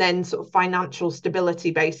 and then sort of financial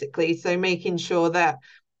stability, basically. So making sure that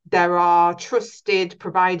there are trusted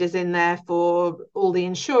providers in there for all the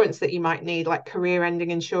insurance that you might need, like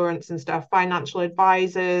career-ending insurance and stuff, financial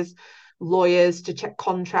advisors, lawyers to check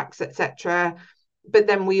contracts, etc. But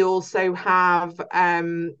then we also have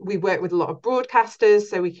we work with a lot of broadcasters,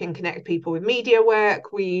 so we can connect people with media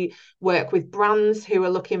work. We work with brands who are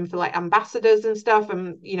looking for like ambassadors and stuff.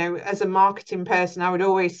 And as a marketing person, I would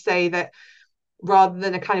always say that rather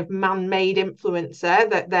than a kind of man-made influencer,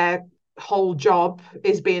 that their whole job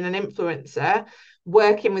is being an influencer,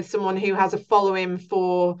 working with someone who has a following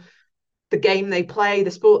for the game they play,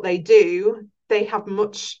 the sport they do, they have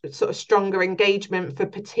much sort of stronger engagement for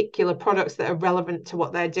particular products that are relevant to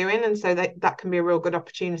what they're doing. And so that can be a real good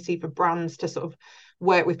opportunity for brands to sort of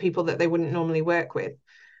work with people that they wouldn't normally work with.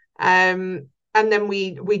 And then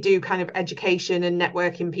we do kind of education and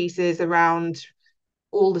networking pieces around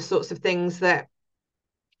all the sorts of things that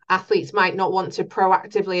athletes might not want to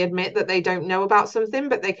proactively admit that they don't know about something,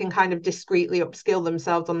 but they can kind of discreetly upskill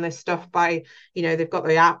themselves on this stuff by, they've got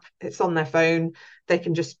the app, it's on their phone. They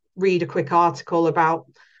can just read a quick article about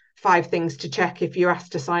 5 things to check if you're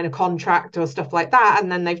asked to sign a contract or stuff like that.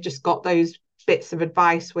 And then they've just got those bits of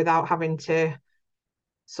advice without having to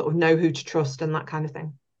sort of know who to trust and that kind of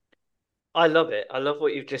thing. I love it. I love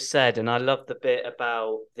what you've just said, and I love the bit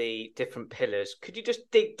about the different pillars. Could you just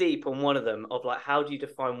dig deep on one of them of like how do you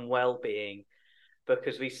define well-being?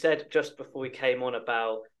 Because we said just before we came on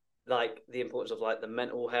about like the importance of like the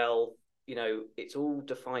mental health, it's all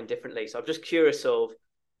defined differently. So I'm just curious of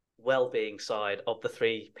well-being side of the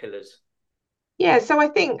 3 pillars. Yeah, so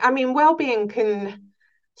I mean, well-being can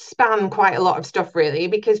span quite a lot of stuff really,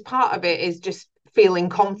 because part of it is just feeling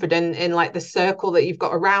confident in like the circle that you've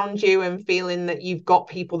got around you and feeling that you've got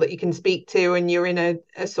people that you can speak to and you're in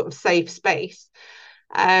a sort of safe space.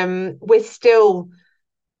 We're still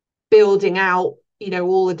building out,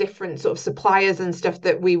 all the different sort of suppliers and stuff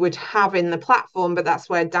that we would have in the platform, but that's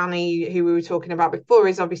where Danny, who we were talking about before,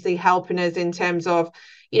 is obviously helping us in terms of,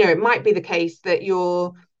 it might be the case that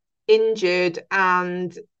you're injured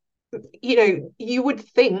and you would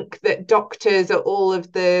think that doctors at all of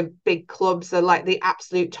the big clubs are like the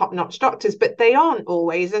absolute top-notch doctors, but they aren't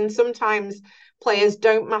always. And sometimes players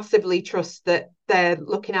don't massively trust that they're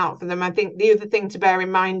looking out for them. I think the other thing to bear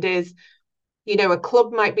in mind is, a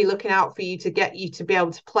club might be looking out for you to get you to be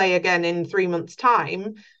able to play again in 3 months'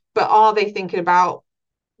 time, but are they thinking about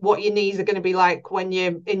what your knees are going to be like when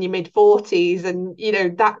you're in your mid 40s and,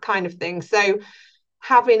 that kind of thing? So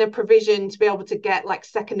having a provision to be able to get like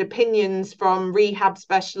second opinions from rehab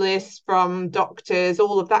specialists, from doctors,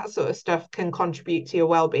 all of that sort of stuff can contribute to your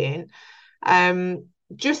well-being.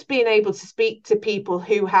 Just being able to speak to people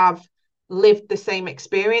who have lived the same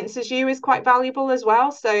experience as you is quite valuable as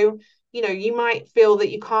well. So, you might feel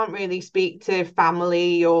that you can't really speak to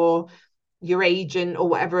family or your agent or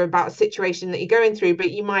whatever about a situation that you're going through,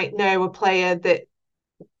 but you might know a player that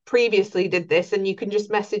previously did this and you can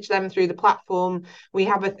just message them through the platform. We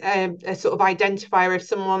have a sort of identifier if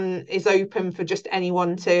someone is open for just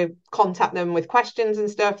anyone to contact them with questions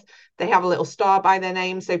and stuff. They have a little star by their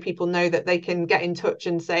name so people know that they can get in touch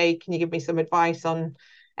and say, can you give me some advice on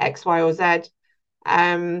X, Y, or Z?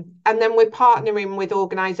 And then we're partnering with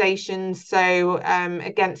organisations. So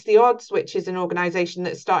Against the Odds, which is an organisation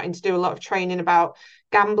that's starting to do a lot of training about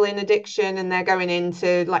gambling addiction, and they're going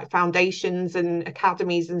into like foundations and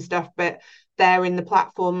academies and stuff, but they're in the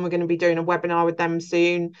platform. We're going to be doing a webinar with them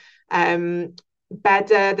soon.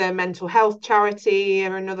 Better, the mental health charity,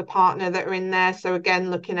 are another partner that are in there. So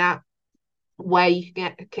again, looking at where you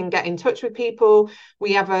can get in touch with people.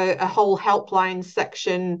 We have a whole helpline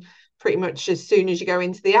section pretty much as soon as you go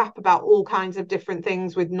into the app about all kinds of different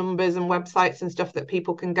things with numbers and websites and stuff that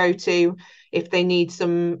people can go to if they need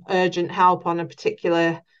some urgent help on a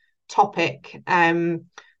particular topic. And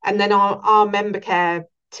then our member care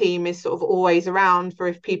team is sort of always around for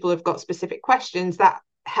if people have got specific questions. That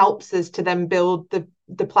helps us to then build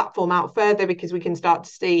the platform out further, because we can start to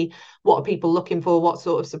see what are people looking for, what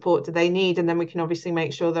sort of support do they need, and then we can obviously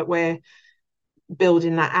make sure that we're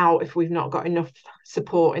building that out if we've not got enough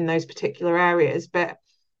support in those particular areas. But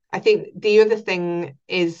I think the other thing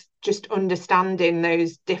is just understanding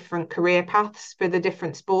those different career paths for the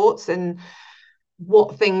different sports and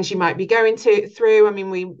what things you might be going through. I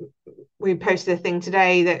mean, we posted a thing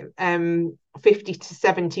today that 50 to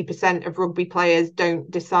 70% of rugby players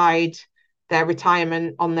don't decide their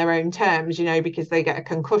retirement on their own terms, because they get a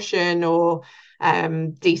concussion or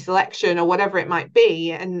deselection or whatever it might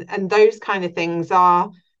be. And those kind of things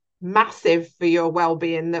are massive for your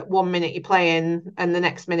well-being, that 1 minute you're playing and the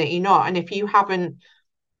next minute you're not. And if you haven't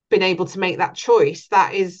been able to make that choice,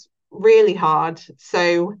 that is really hard.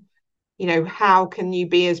 So, how can you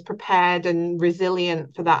be as prepared and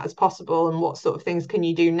resilient for that as possible? And what sort of things can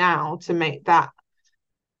you do now to make that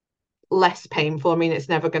less painful? I mean, it's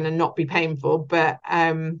never going to not be painful, but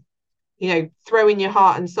throwing your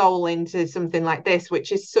heart and soul into something like this,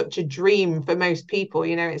 which is such a dream for most people,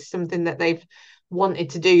 it's something that they've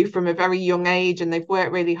wanted to do from a very young age and they've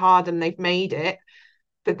worked really hard and they've made it,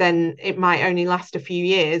 but then it might only last a few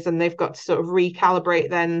years and they've got to sort of recalibrate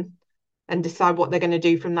then and decide what they're going to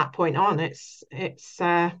do from that point on. It's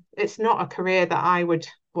not a career that I would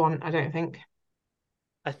want, I don't think.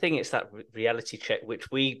 I think it's that reality check, which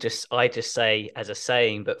I just say as a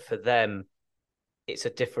saying, but for them, it's a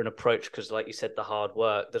different approach because, like you said, the hard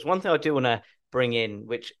work. There's one thing I do want to bring in,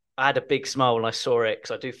 which I had a big smile when I saw it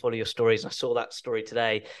because I do follow your stories and I saw that story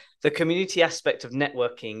today. The community aspect of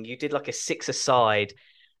networking, you did like a six-a-side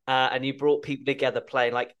and you brought people together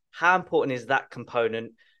playing. Like, how important is that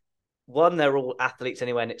component? One, they're all athletes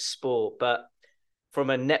anyway, and it's sport. But from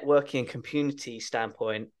a networking and community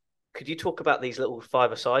standpoint, could you talk about these little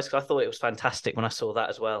five-a-sides? Because I thought it was fantastic when I saw that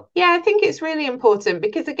as well. Yeah, I think it's really important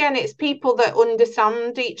because, again, it's people that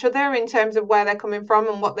understand each other in terms of where they're coming from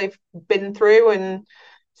and what they've been through. And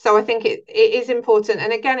so I think it is important.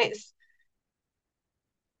 And again,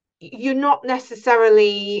 you're not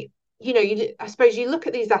necessarily, I suppose you look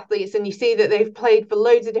at these athletes and you see that they've played for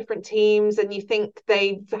loads of different teams and you think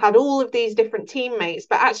they've had all of these different teammates,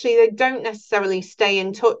 but actually they don't necessarily stay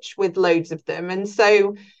in touch with loads of them. And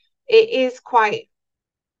so it is quite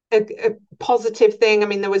a positive thing. I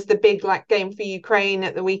mean, there was the big game for Ukraine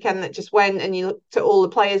at the weekend that just went, and you looked at all the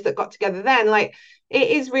players that got together then. Like, it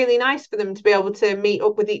is really nice for them to be able to meet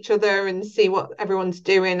up with each other and see what everyone's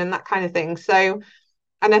doing and that kind of thing. So,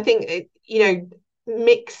 and I think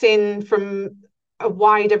mixing from a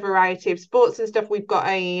wider variety of sports and stuff. We've got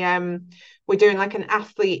we're doing like an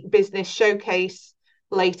athlete business showcase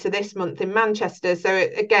later this month in Manchester. So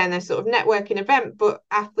again, a sort of networking event, but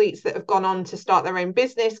athletes that have gone on to start their own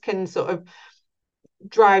business can sort of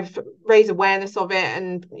raise awareness of it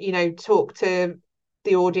and, talk to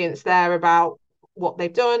the audience there about what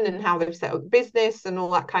they've done and how they've set up the business and all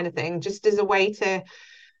that kind of thing, just as a way to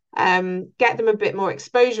get them a bit more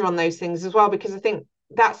exposure on those things as well. Because I think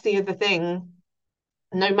that's the other thing,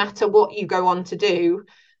 no matter what you go on to do,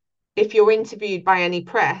 if you're interviewed by any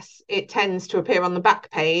press, it tends to appear on the back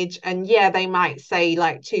page. And yeah, they might say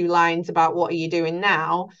like 2 lines about what are you doing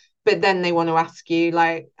now, but then they want to ask you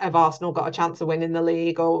like, have Arsenal got a chance of winning the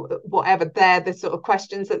league or whatever? They're the sort of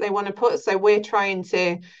questions that they want to put. So we're trying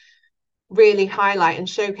to really highlight and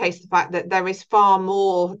showcase the fact that there is far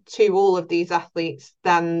more to all of these athletes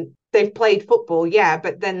than they've played football, yeah,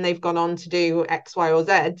 but then they've gone on to do X, Y, or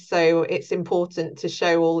Z. So it's important to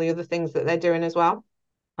show all the other things that they're doing as well.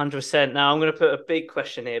 100%. Now, I'm going to put a big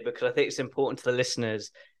question here because I think it's important to the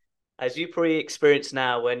listeners. As you probably experience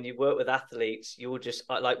now when you work with athletes, you'll just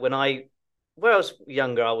like when I was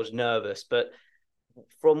younger, I was nervous. But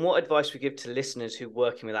from what advice we give to listeners who are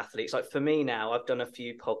working with athletes, like for me now, I've done a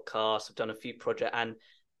few podcasts, I've done a few projects, and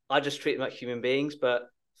I just treat them like human beings. But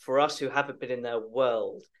for us who haven't been in their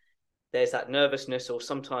world, there's that nervousness, or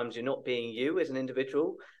sometimes you're not being you as an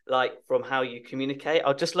individual, like from how you communicate.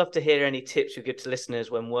 I'd just love to hear any tips you give to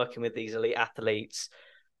listeners when working with these elite athletes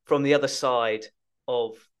from the other side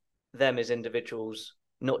of them as individuals,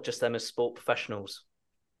 not just them as sport professionals.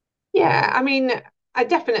 Yeah, I mean, I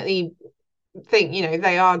definitely think,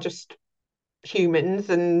 they are just humans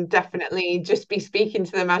and definitely just be speaking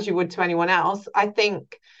to them as you would to anyone else. I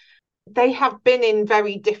think they have been in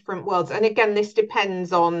very different worlds. And again, this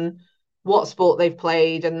depends on what sport they've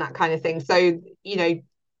played and that kind of thing. So,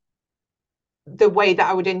 the way that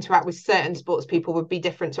I would interact with certain sports people would be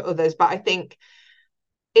different to others. But I think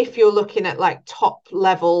if you're looking at like top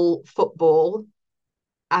level football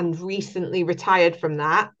and recently retired from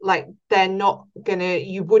that, like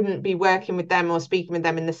you wouldn't be working with them or speaking with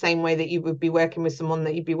them in the same way that you would be working with someone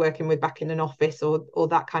that you'd be working with back in an office or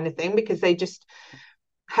that kind of thing, because they just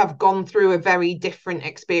have gone through a very different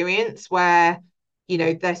experience where,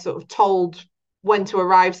 they're sort of told when to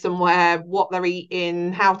arrive somewhere, what they're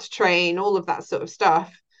eating, how to train, all of that sort of stuff.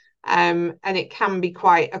 And it can be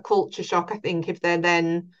quite a culture shock, I think, if they're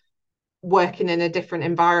then working in a different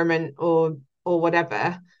environment or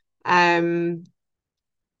whatever. Um,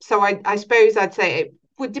 so I suppose I'd say it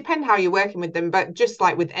would depend how you're working with them, but just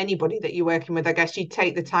like with anybody that you're working with, I guess you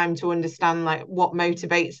take the time to understand like what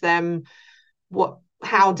motivates them, what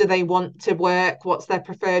how do they want to work, what's their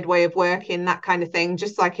preferred way of working, that kind of thing.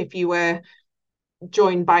 Just like if you were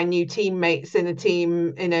joined by new teammates in a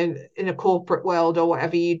team in a corporate world or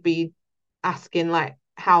whatever, you'd be asking like,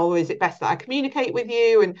 how is it best that I communicate with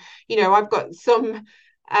you? And I've got some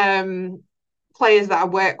um players that I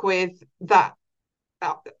work with that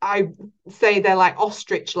I say they're like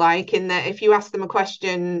ostrich like, in that if you ask them a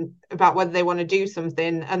question about whether they want to do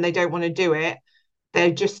something and they don't want to do it,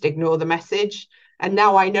 they just ignore the message. And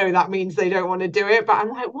now I know that means they don't want to do it. But I'm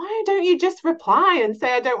like, why don't you just reply and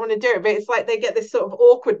say, I don't want to do it? But it's like they get this sort of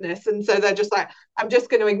awkwardness. And so they're just like, I'm just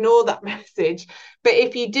going to ignore that message. But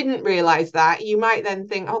if you didn't realize that, you might then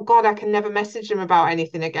think, oh God, I can never message them about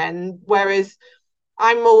anything again. Whereas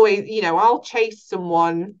I'm always, I'll chase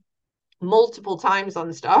someone multiple times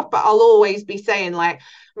on stuff, but I'll always be saying like,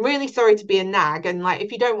 I'm really sorry to be a nag, and like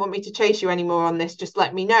if you don't want me to chase you anymore on this, just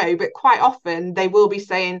let me know. But quite often they will be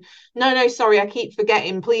saying, no, sorry, I keep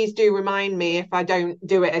forgetting, please do remind me if I don't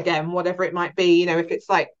do it again, whatever it might be. If it's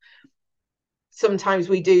like, sometimes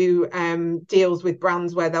we do deals with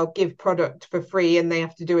brands where they'll give product for free and they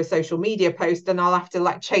have to do a social media post, and I'll have to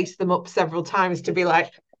like chase them up several times to be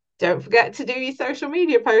like, don't forget to do your social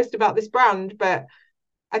media post about this brand. But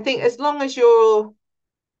I think as long as you're,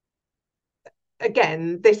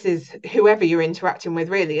 again, this is whoever you're interacting with,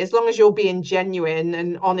 really, as long as you're being genuine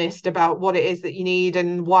and honest about what it is that you need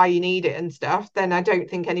and why you need it and stuff, then I don't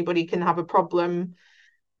think anybody can have a problem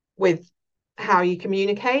with how you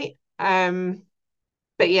communicate.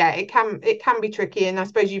 But yeah, it can be tricky, and I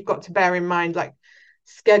suppose you've got to bear in mind like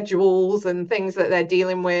schedules and things that they're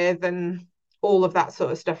dealing with and all of that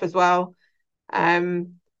sort of stuff as well.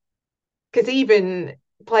 Because even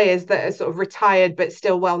players that are sort of retired but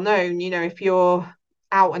still well known, if you're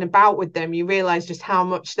out and about with them, you realize just how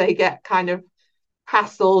much they get kind of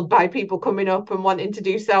hassled by people coming up and wanting to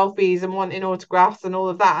do selfies and wanting autographs and all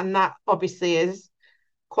of that. And that obviously is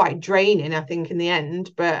quite draining, I think, in the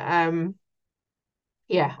end. But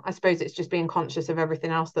yeah, I suppose it's just being conscious of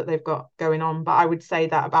everything else that they've got going on. But I would say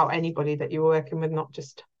that about anybody that you're working with, not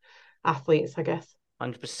just athletes, I guess.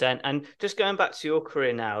 100%. And just going back to your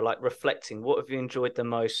career now, like reflecting, what have you enjoyed the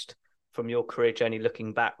most from your career journey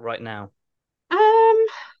looking back right now?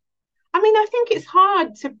 I mean, I think it's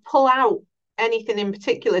hard to pull out anything in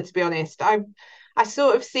particular, to be honest. I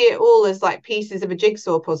sort of see it all as like pieces of a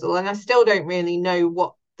jigsaw puzzle, and I still don't really know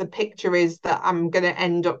what the picture is that I'm going to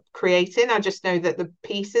end up creating. I just know that the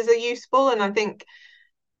pieces are useful, and I think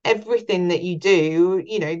everything that you do,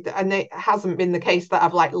 and it hasn't been the case that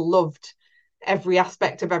I've like loved every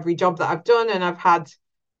aspect of every job that I've done, and I've had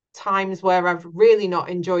times where I've really not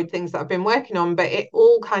enjoyed things that I've been working on, but it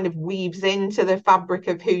all kind of weaves into the fabric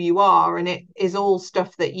of who you are, and it is all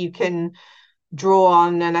stuff that you can draw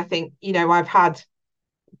on. And I think, I've had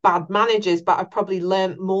bad managers, but I've probably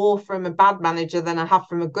learned more from a bad manager than I have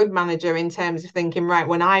from a good manager, in terms of thinking, right,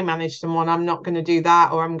 when I manage someone, I'm not going to do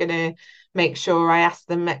that, or I'm going to make sure I ask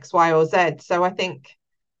them X, Y, or Z. So I think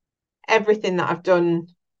everything that I've done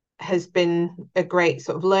has been a great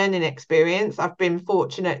sort of learning experience. I've been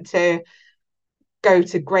fortunate to go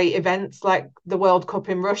to great events like the World Cup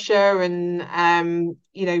in Russia, and the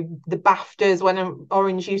BAFTAs when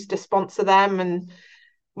Orange used to sponsor them, and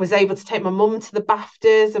was able to take my mum to the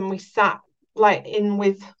BAFTAs, and we sat like in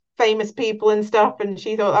with famous people and stuff, and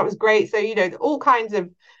she thought that was great. So all kinds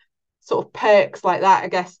of sort of perks like that, I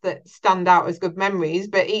guess, that stand out as good memories.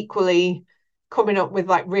 But equally, coming up with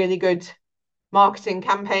like really good marketing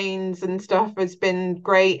campaigns and stuff has been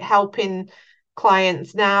great. Helping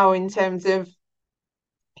clients now in terms of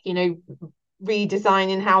you know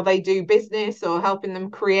redesigning how they do business, or helping them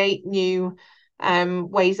create new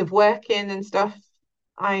ways of working and stuff.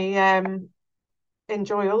 I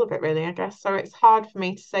enjoy all of it, really, I guess. So it's hard for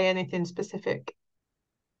me to say anything specific.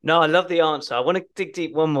 No, I love the answer. I want to dig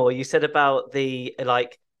deep one more. You said about the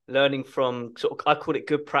like learning from sort of, I call it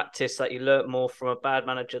good practice, that you learnt more from a bad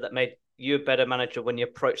manager that made you a better manager when you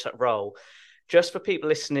approach that role. Just for people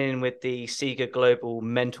listening with the SIGA Global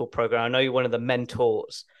Mentor Program, I know you're one of the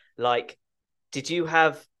mentors. Like, did you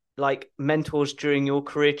have like mentors during your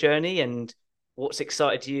career journey, and what's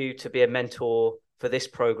excited you to be a mentor for this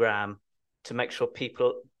program to make sure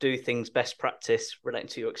people do things best practice relating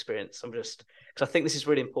to your experience? I'm just, because I think this is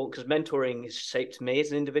really important, because mentoring has shaped me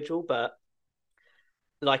as an individual, but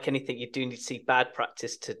like anything, you do need to see bad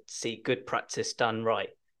practice to see good practice done right.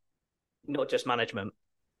 not just management.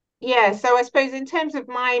 Yeah, so I suppose in terms of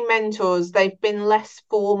my mentors, they've been less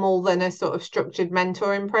formal than a sort of structured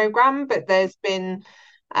mentoring program, but there's been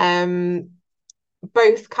um,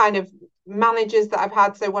 both kind of managers that I've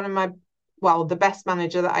had. So one of my, well, the best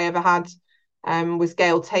manager that I ever had was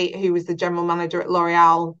Gail Tate, who was the general manager at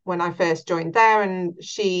L'Oreal when I first joined there, and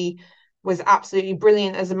she was absolutely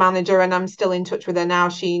brilliant as a manager, and I'm still in touch with her now.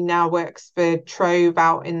 She now works for Trove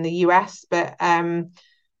out in the US, but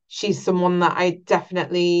she's someone that I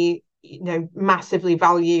definitely, massively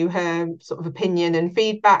value her sort of opinion and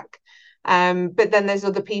feedback. But then there's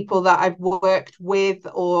other people that I've worked with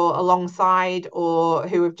or alongside or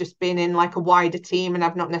who have just been in like a wider team and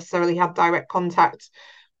I've not necessarily had direct contact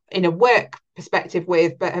in a work perspective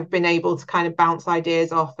with, but have been able to kind of bounce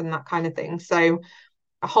ideas off and that kind of thing. So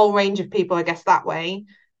a whole range of people, I guess, that way.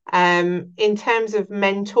 In terms of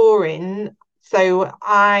mentoring, so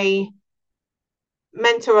I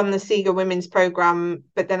mentor on the SIGA Women's Program,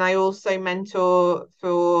 but then I also mentor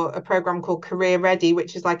for a program called Career Ready,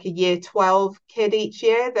 which is like a year 12 kid each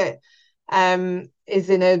year that is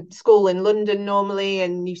in a school in London normally,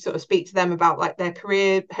 and you sort of speak to them about like their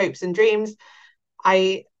career hopes and dreams.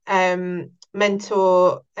 I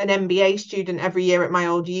mentor an MBA student every year at my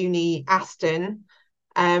old uni, Aston.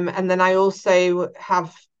 And then I also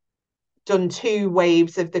have done 2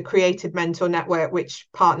 waves of the Creative Mentor Network, which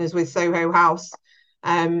partners with Soho House.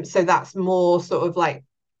 So that's more sort of like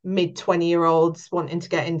mid 20-year-olds wanting to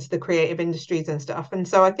get into the creative industries and stuff. And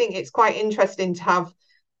so I think it's quite interesting to have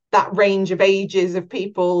that range of ages of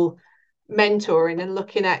people mentoring and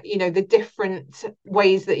looking at, the different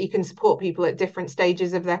ways that you can support people at different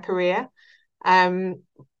stages of their career. And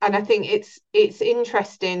I think it's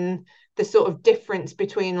interesting the sort of difference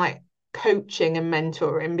between like coaching and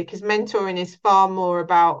mentoring, because mentoring is far more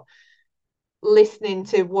about listening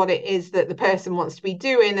to what it is that the person wants to be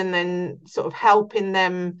doing and then sort of helping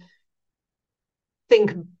them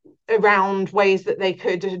think around ways that they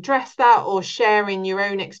could address that, or sharing your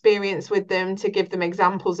own experience with them to give them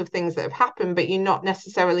examples of things that have happened, but you're not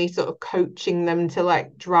necessarily sort of coaching them to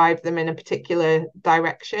like drive them in a particular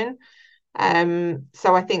direction.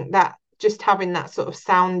 So I think that just having that sort of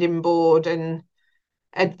sounding board and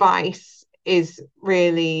advice is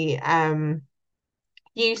really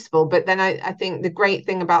useful. But then I think the great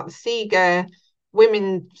thing about the SIGA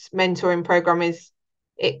women's mentoring program is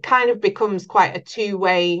it kind of becomes quite a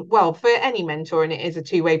two-way, well, for any mentoring, it is a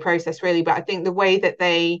two-way process, really. But I think the way that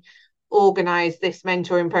they organize this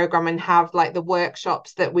mentoring program and have like the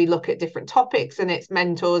workshops that we look at different topics and it's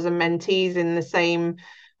mentors and mentees in the same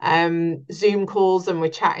Zoom calls and we're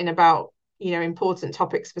chatting about, important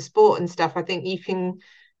topics for sport and stuff. I think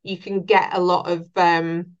you can get a lot of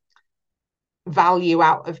value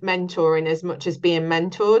out of mentoring as much as being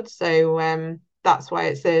mentored. So that's why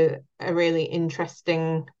it's a really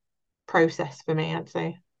interesting process for me, I'd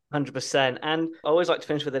say. 100%. And I always like to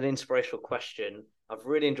finish with an inspirational question. I've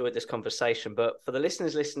really enjoyed this conversation, but for the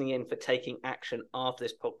listeners listening in for taking action after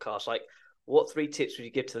this podcast, like what 3 tips would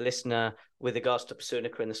you give to the listener with regards to pursuing a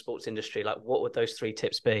career in the sports industry? Like what would those 3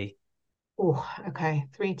 tips be? Oh, okay.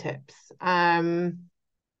 3 tips.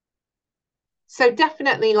 So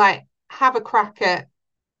definitely like have a crack at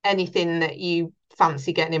anything that you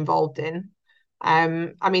fancy getting involved in. I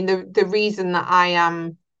mean, the reason that I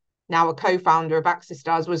am now a co-founder of Access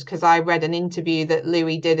Stars was because I read an interview that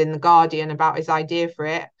Louis did in The Guardian about his idea for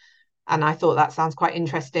it. And I thought that sounds quite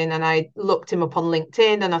interesting. And I looked him up on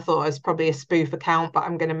LinkedIn and I thought it was probably a spoof account, but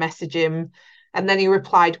I'm going to message him. And then he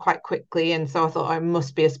replied quite quickly. And so I thought, oh, it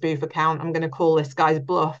must be a spoof account. I'm going to call this guy's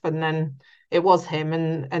bluff. And then it was him,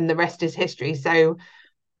 and the rest is history. So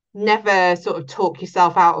never sort of talk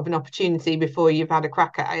yourself out of an opportunity before you've had a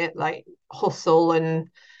crack at it. Like hustle and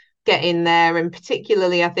get in there. And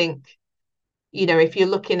particularly, I think, if you're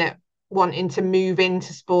looking at wanting to move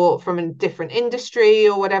into sport from a different industry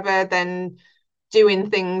or whatever, then doing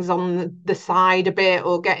things on the side a bit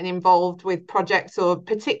or getting involved with projects, or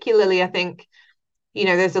particularly, I think,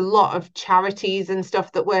 there's a lot of charities and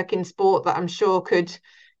stuff that work in sport that I'm sure could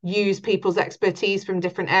use people's expertise from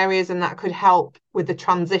different areas, and that could help with the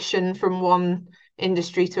transition from one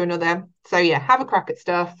industry to another. So yeah, have a crack at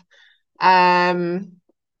stuff.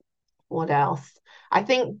 What else? I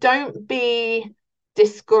think don't be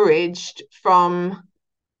discouraged from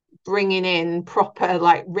bringing in proper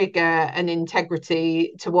like rigor and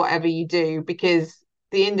integrity to whatever you do, because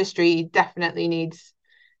the industry definitely needs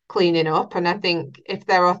cleaning up. And I think if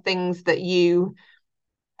there are things that you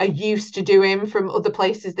are used to doing from other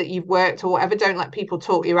places that you've worked or whatever, don't let people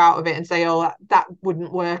talk you out of it and say, oh, that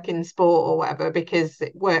wouldn't work in sport or whatever, because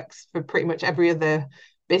it works for pretty much every other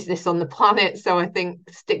business on the planet. So I think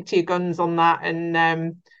stick to your guns on that,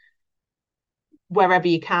 and wherever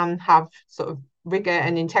you can, have sort of rigor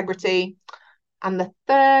and integrity. And the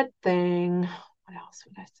third thing, what else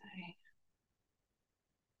would I say?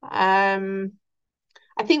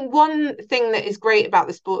 I think one thing that is great about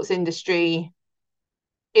the sports industry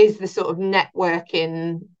is the sort of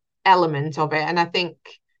networking element of it. And I think,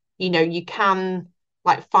 you can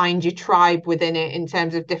like find your tribe within it in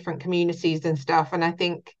terms of different communities and stuff. And I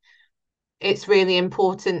think it's really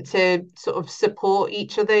important to sort of support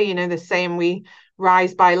each other. The saying, we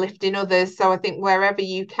rise by lifting others. So I think wherever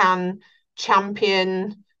you can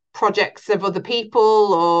champion projects of other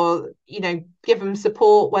people, or give them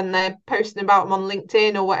support when they're posting about them on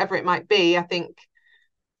LinkedIn or whatever it might be, I think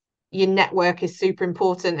your network is super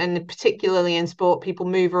important. And particularly in sport, people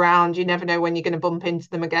move around, you never know when you're going to bump into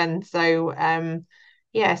them again. So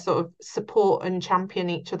sort of support and champion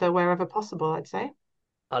each other wherever possible, I'd say.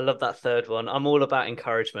 I love that third one. I'm all about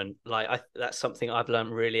encouragement. That's something I've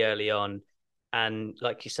learned really early on. And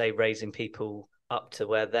like you say, raising people up to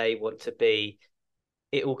where they want to be,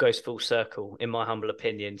 it all goes full circle, in my humble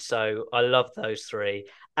opinion. So I love those three.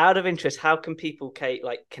 Out of interest, how can people, Kate,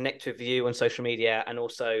 like connect with you on social media, and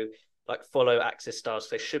also like follow Access Stars?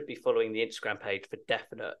 They should be following the Instagram page for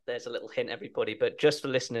definite. There's a little hint, everybody. But just for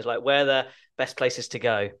listeners, like, where are the best places to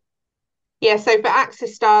go? Yeah, so for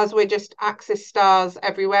Access Stars, we're just Access Stars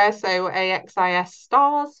everywhere. So AXIS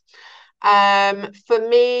Stars. For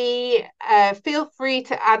me, feel free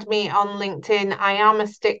to add me on LinkedIn. I am a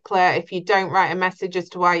stickler. If you don't write a message as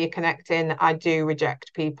to why you're connecting, I do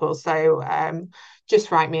reject people. So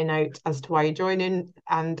just write me a note as to why you're joining,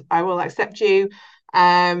 and I will accept you.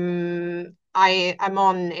 I am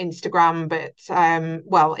on Instagram, but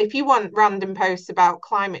if you want random posts about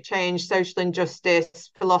climate change, social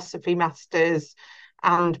injustice, philosophy masters,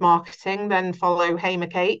 and marketing, then follow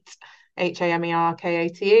Hamerkate,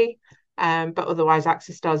 Hamerkate. But otherwise,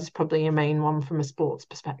 Access Stars is probably your main one from a sports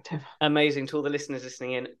perspective. Amazing. To all the listeners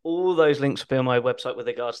listening in, all those links will be on my website with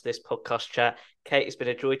regards to this podcast chat. Kate, it's been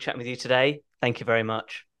a joy chatting with you today. Thank you very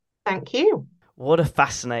much. Thank you. What a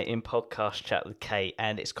fascinating podcast chat with Kate,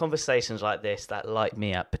 and it's conversations like this that light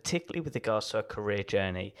me up, particularly with regards to her career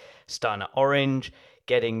journey, starting at Orange,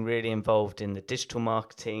 getting really involved in the digital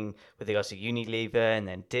marketing with regards to Unilever and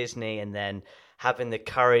then Disney, and then having the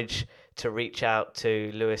courage to reach out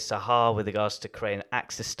to Louis Saha with regards to creating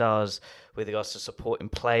Access Stars, with regards to supporting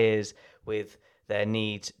players with their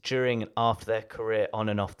needs during and after their career on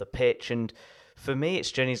and off the pitch. And for me,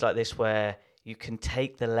 it's journeys like this where you can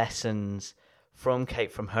take the lessons from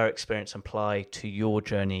Kate, from her experience, and apply to your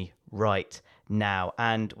journey right now.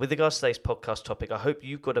 And with regards to today's podcast topic, I hope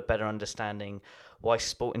you've got a better understanding why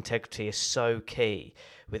sport integrity is so key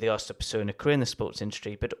with regards to pursuing a career in the sports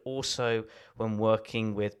industry, but also when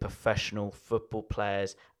working with professional football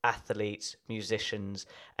players, athletes, musicians,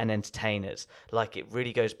 and entertainers. Like, it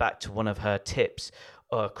really goes back to one of her tips,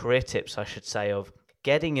 or career tips, I should say, of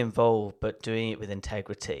getting involved, but doing it with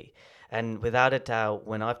integrity. And without a doubt,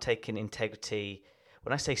 when I've taken integrity,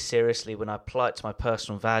 when I say seriously, when I apply it to my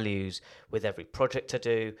personal values with every project I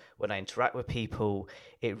do, when I interact with people,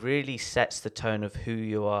 it really sets the tone of who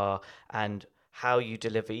you are and how you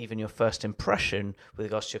deliver even your first impression with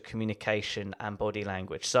regards to your communication and body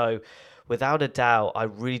language. So without a doubt, I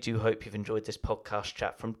really do hope you've enjoyed this podcast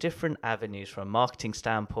chat from different avenues, from a marketing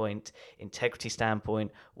standpoint, integrity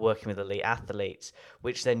standpoint, working with elite athletes,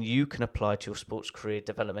 which then you can apply to your sports career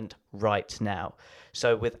development right now.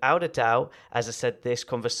 So without a doubt, as I said, this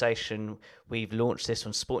conversation, we've launched this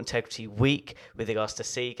on Sport Integrity Week with regards to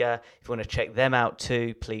SIGA. If you want to check them out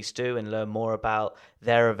too, please do, and learn more about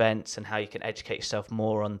their events and how you can educate yourself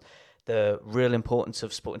more on the real importance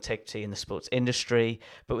of sport integrity in the sports industry.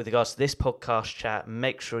 But with regards to this podcast chat,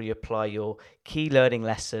 make sure you apply your key learning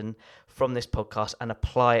lesson from this podcast and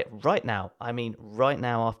apply it right now. I mean, right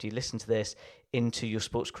now, after you listen to this, into your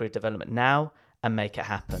sports career development now, and make it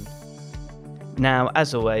happen. Now,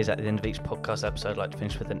 as always, at the end of each podcast episode, I'd like to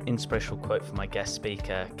finish with an inspirational quote from my guest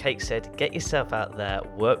speaker. Kate said, "Get yourself out there,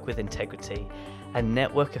 work with integrity, and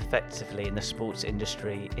network effectively in the sports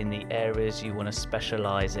industry in the areas you want to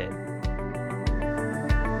specialize in."